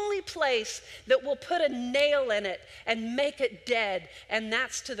only place that will put a nail in it and make it dead, and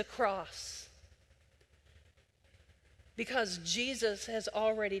that's to the cross. Because Jesus has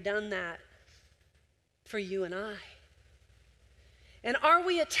already done that for you and I. And are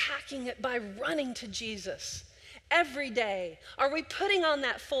we attacking it by running to Jesus every day? Are we putting on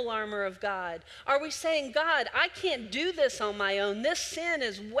that full armor of God? Are we saying, God, I can't do this on my own. This sin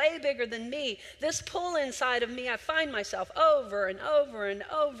is way bigger than me. This pull inside of me, I find myself over and over and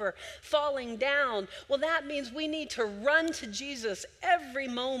over falling down. Well, that means we need to run to Jesus every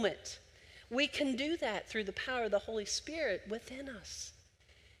moment. We can do that through the power of the Holy Spirit within us.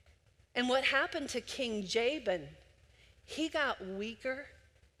 And what happened to King Jabin, he got weaker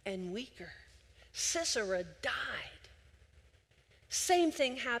and weaker. Sisera died. Same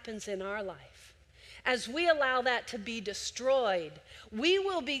thing happens in our life. As we allow that to be destroyed, we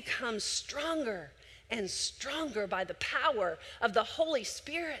will become stronger and stronger by the power of the Holy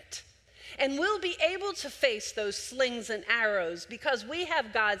Spirit. And we'll be able to face those slings and arrows because we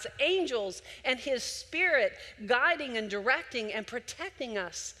have God's angels and His Spirit guiding and directing and protecting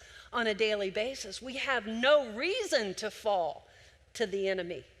us on a daily basis. We have no reason to fall to the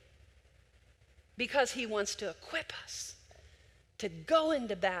enemy because he wants to equip us to go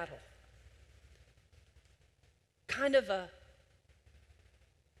into battle. Kind of a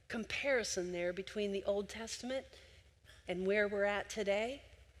comparison there between the Old Testament and where we're at today.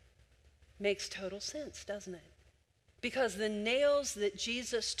 Makes total sense, doesn't it? Because the nails that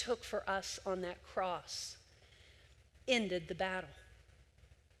Jesus took for us on that cross ended the battle.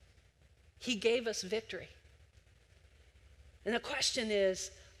 He gave us victory. And the question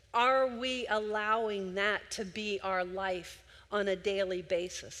is, are we allowing that to be our life on a daily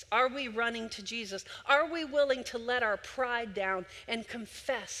basis? Are we running to Jesus? Are we willing to let our pride down and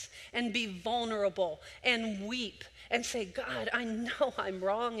confess and be vulnerable and weep and say, God, I know I'm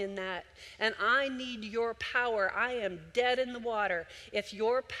wrong in that, and I need your power. I am dead in the water if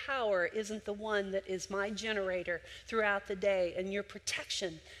your power isn't the one that is my generator throughout the day and your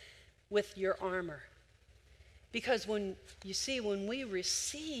protection with your armor. Because when we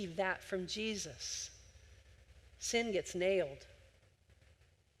receive that from Jesus, sin gets nailed.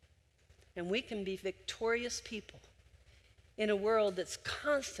 And we can be victorious people in a world that's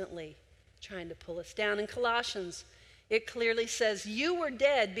constantly trying to pull us down. In Colossians, it clearly says, you were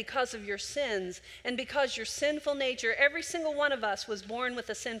dead because of your sins and because your sinful nature. Every single one of us was born with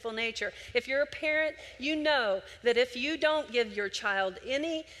a sinful nature. If you're a parent, you know that if you don't give your child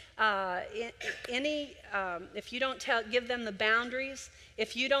if you don't give them the boundaries,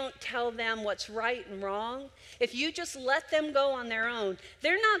 if you don't tell them what's right and wrong, if you just let them go on their own,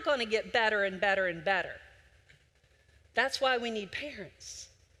 they're not going to get better and better and better. That's why we need parents.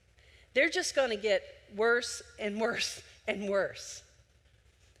 They're just going to get worse and worse and worse.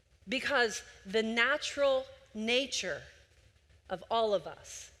 Because the natural nature of all of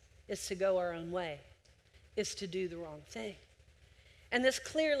us is to go our own way, is to do the wrong thing. And this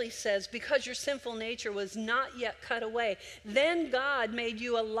clearly says, because your sinful nature was not yet cut away, then God made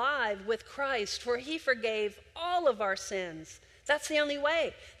you alive with Christ, for he forgave all of our sins. That's the only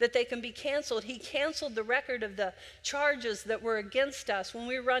way that they can be canceled. He canceled the record of the charges that were against us. When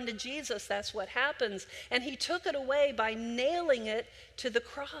we run to Jesus, that's what happens. And he took it away by nailing it to the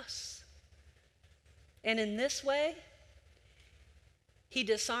cross. And in this way, he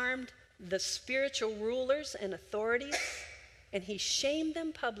disarmed the spiritual rulers and authorities, and he shamed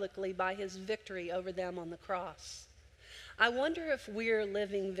them publicly by his victory over them on the cross. I wonder if we're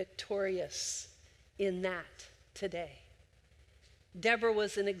living victorious in that today. Deborah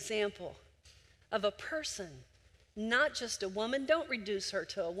was an example of a person, not just a woman. Don't reduce her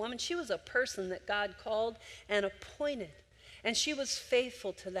to a woman. She was a person that God called and appointed, and she was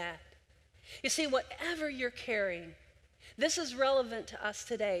faithful to that. You see, whatever you're carrying, this is relevant to us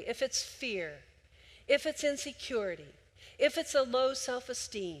today. If it's fear, if it's insecurity, if it's a low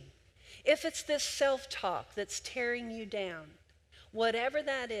self-esteem, if it's this self-talk that's tearing you down, whatever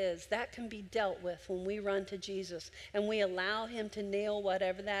that is, that can be dealt with when we run to Jesus and we allow him to nail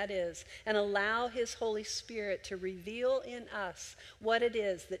whatever that is and allow his Holy Spirit to reveal in us what it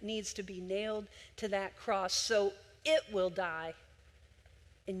is that needs to be nailed to that cross so it will die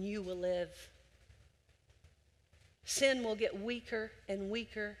and you will live. Sin will get weaker and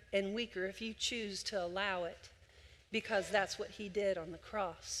weaker and weaker if you choose to allow it, because that's what he did on the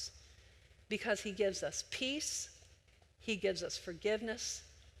cross. Because he gives us peace, he gives us forgiveness,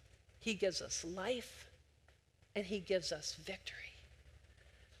 he gives us life, and he gives us victory.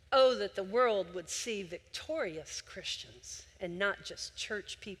 Oh, that the world would see victorious Christians and not just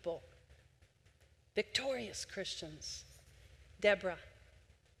church people. Victorious Christians. Deborah,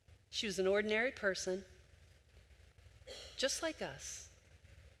 she was an ordinary person, just like us,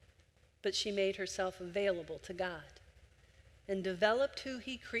 but she made herself available to God and developed who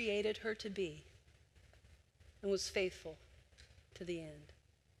he created her to be and was faithful to the end.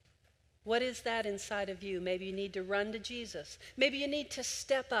 What is that inside of you? Maybe you need to run to Jesus. Maybe you need to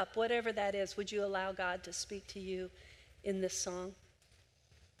step up, whatever that is. Would you allow God to speak to you in this song?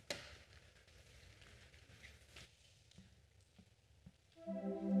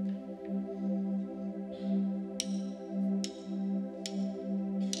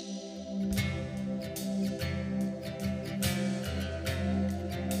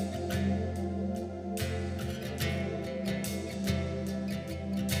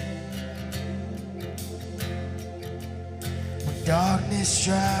 Darkness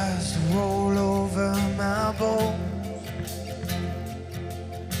tries to roll over my bones.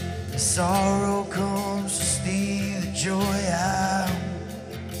 The sorrow comes to steal the joy out.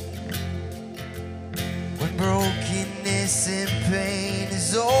 When brokenness and pain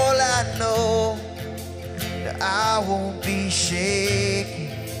is all I know, that I won't be shaken,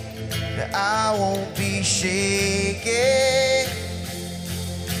 that I won't be shaken.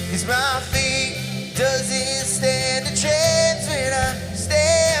 'Cause my feet doesn't stand a chance when I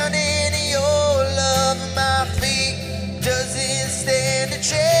stand in your love. My feet doesn't stand a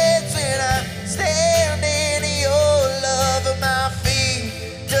chance when I stand in your love. My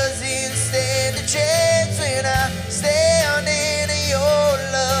feet doesn't stand a chance when I stand in your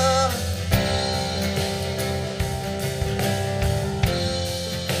love.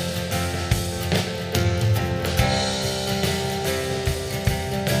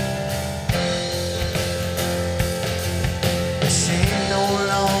 Shame no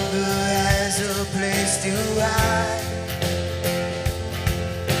longer has a place to hide.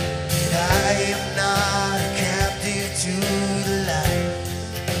 And I am not a captive to the light.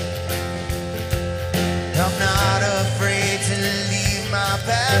 I'm not afraid to leave my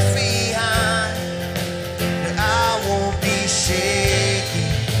past behind. That I won't be shaken.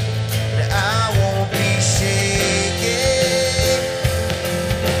 That I won't be shaken.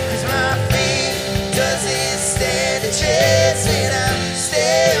 'Cause my feet doesn't stand a chance when I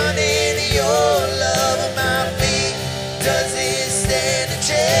stand in your love. My feet doesn't stand a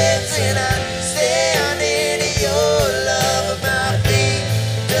chance when I stand in your love.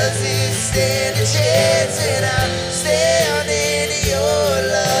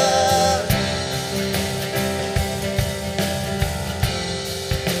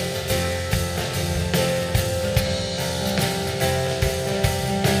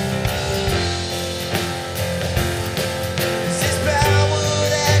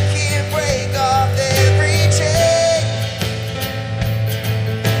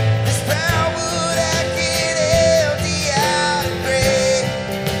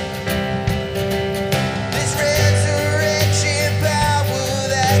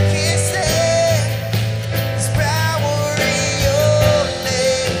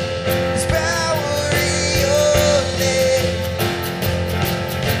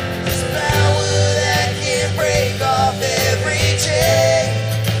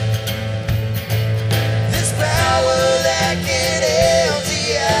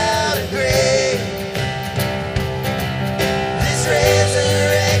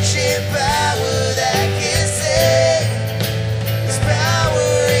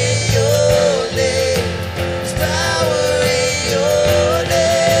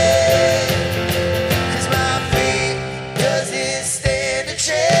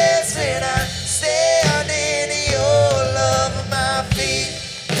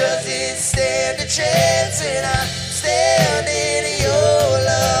 chance when I stand in your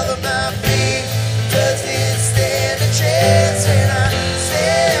love. My feet doesn't stand a chance when I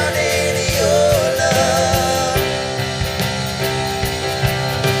stand in your love.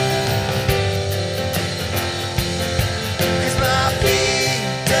 'Cause my feet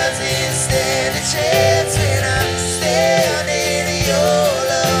doesn't stand a chance when I stand in your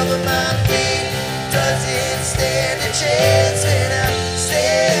love. My feet doesn't stand a chance when I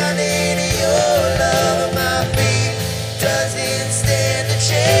stand in your love. My feet doesn't stand a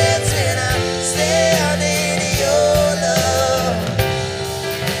chance when I stand in your love.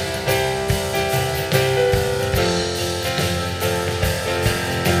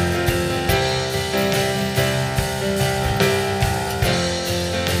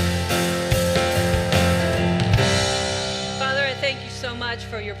 Father, I thank you so much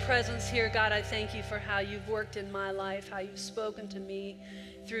for your presence here. God, I thank you for how you've worked in my life, how you've spoken to me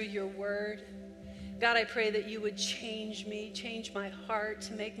through your word. God, I pray that you would change me, change my heart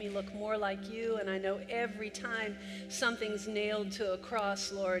to make me look more like you. And I know every time something's nailed to a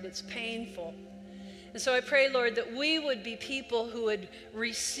cross, Lord, it's painful. And so I pray, Lord, that we would be people who would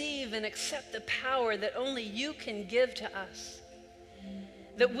receive and accept the power that only you can give to us.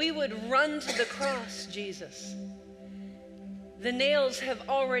 That we would run to the cross, Jesus. The nails have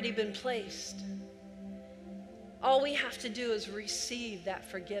already been placed. All we have to do is receive that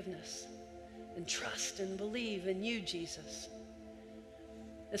forgiveness and trust and believe in you, Jesus.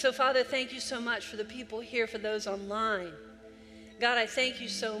 And so, Father, thank you so much for the people here, for those online. God, I thank you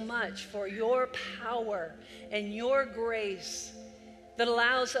so much for your power and your grace that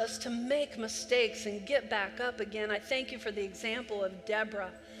allows us to make mistakes and get back up again. I thank you for the example of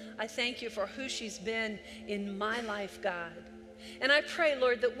Deborah. I thank you for who she's been in my life, God. And I pray,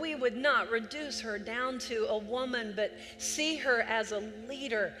 Lord, that we would not reduce her down to a woman, but see her as a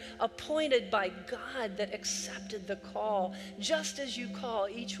leader appointed by God that accepted the call, just as you call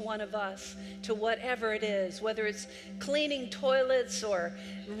each one of us to whatever it is, whether it's cleaning toilets or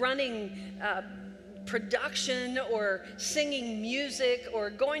running production or singing music or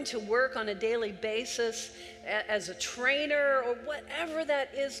going to work on a daily basis as a trainer or whatever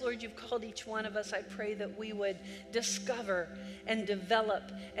that is, Lord, you've called each one of us. I pray that we would discover and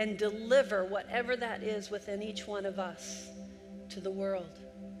develop and deliver whatever that is within each one of us to the world.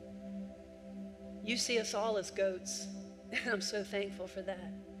 You see us all as goats, and I'm so thankful for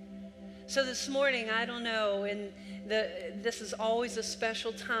that. So this morning, I don't know, and this is always a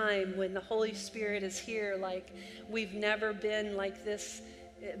special time when the Holy Spirit is here like we've never been like this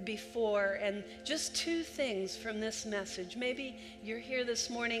before. And just two things from this message. Maybe you're here this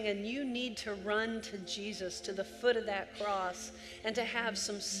morning and you need to run to Jesus, to the foot of that cross, and to have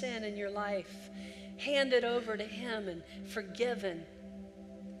some sin in your life handed over to him and forgiven.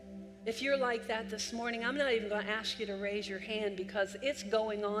 If you're like that this morning, I'm not even going to ask you to raise your hand because it's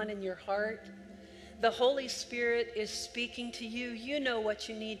going on in your heart. The Holy Spirit is speaking to you. You know what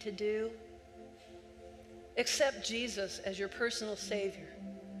you need to do. Accept Jesus as your personal Savior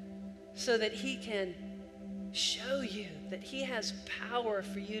so that he can show you that he has power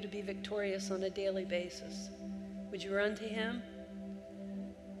for you to be victorious on a daily basis. Would you run to him?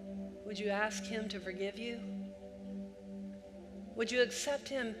 Would you ask him to forgive you? Would you accept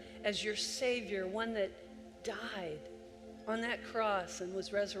him as your Savior, one that died on that cross and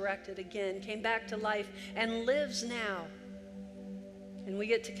was resurrected again, came back to life and lives now? And we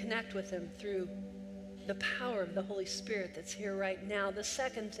get to connect with him through the power of the Holy Spirit that's here right now. The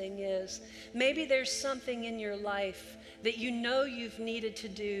second thing is, maybe there's something in your life that you know you've needed to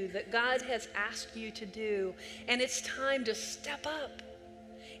do, that God has asked you to do, and it's time to step up.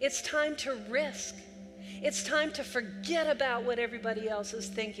 It's time to risk. It's time to forget about what everybody else is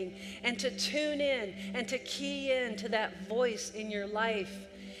thinking and to tune in and to key in to that voice in your life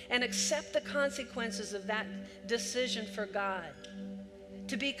and accept the consequences of that decision for God.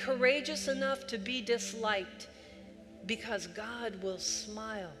 To be courageous enough to be disliked because God will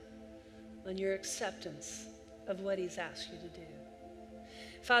smile on your acceptance of what he's asked you to do.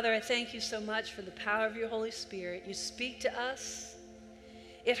 Father, I thank you so much for the power of your Holy Spirit. You speak to us.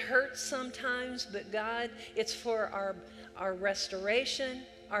 It hurts sometimes, but God, it's for our restoration,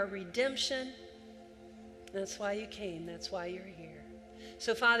 our redemption. That's why you came. That's why you're here.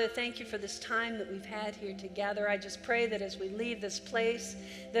 So, Father, thank you for this time that we've had here together. I just pray that as we leave this place,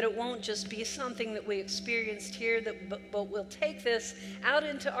 that it won't just be something that we experienced here, but we'll take this out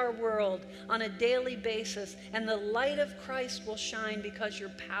into our world on a daily basis, and the light of Christ will shine because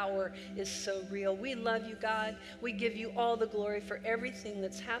your power is so real. We love you, God. We give you all the glory for everything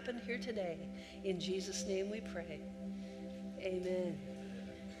that's happened here today. In Jesus' name we pray. Amen.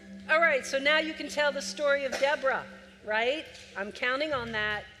 All right, so now you can tell the story of Deborah, right? I'm counting on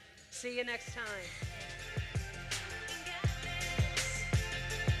that. See you next time.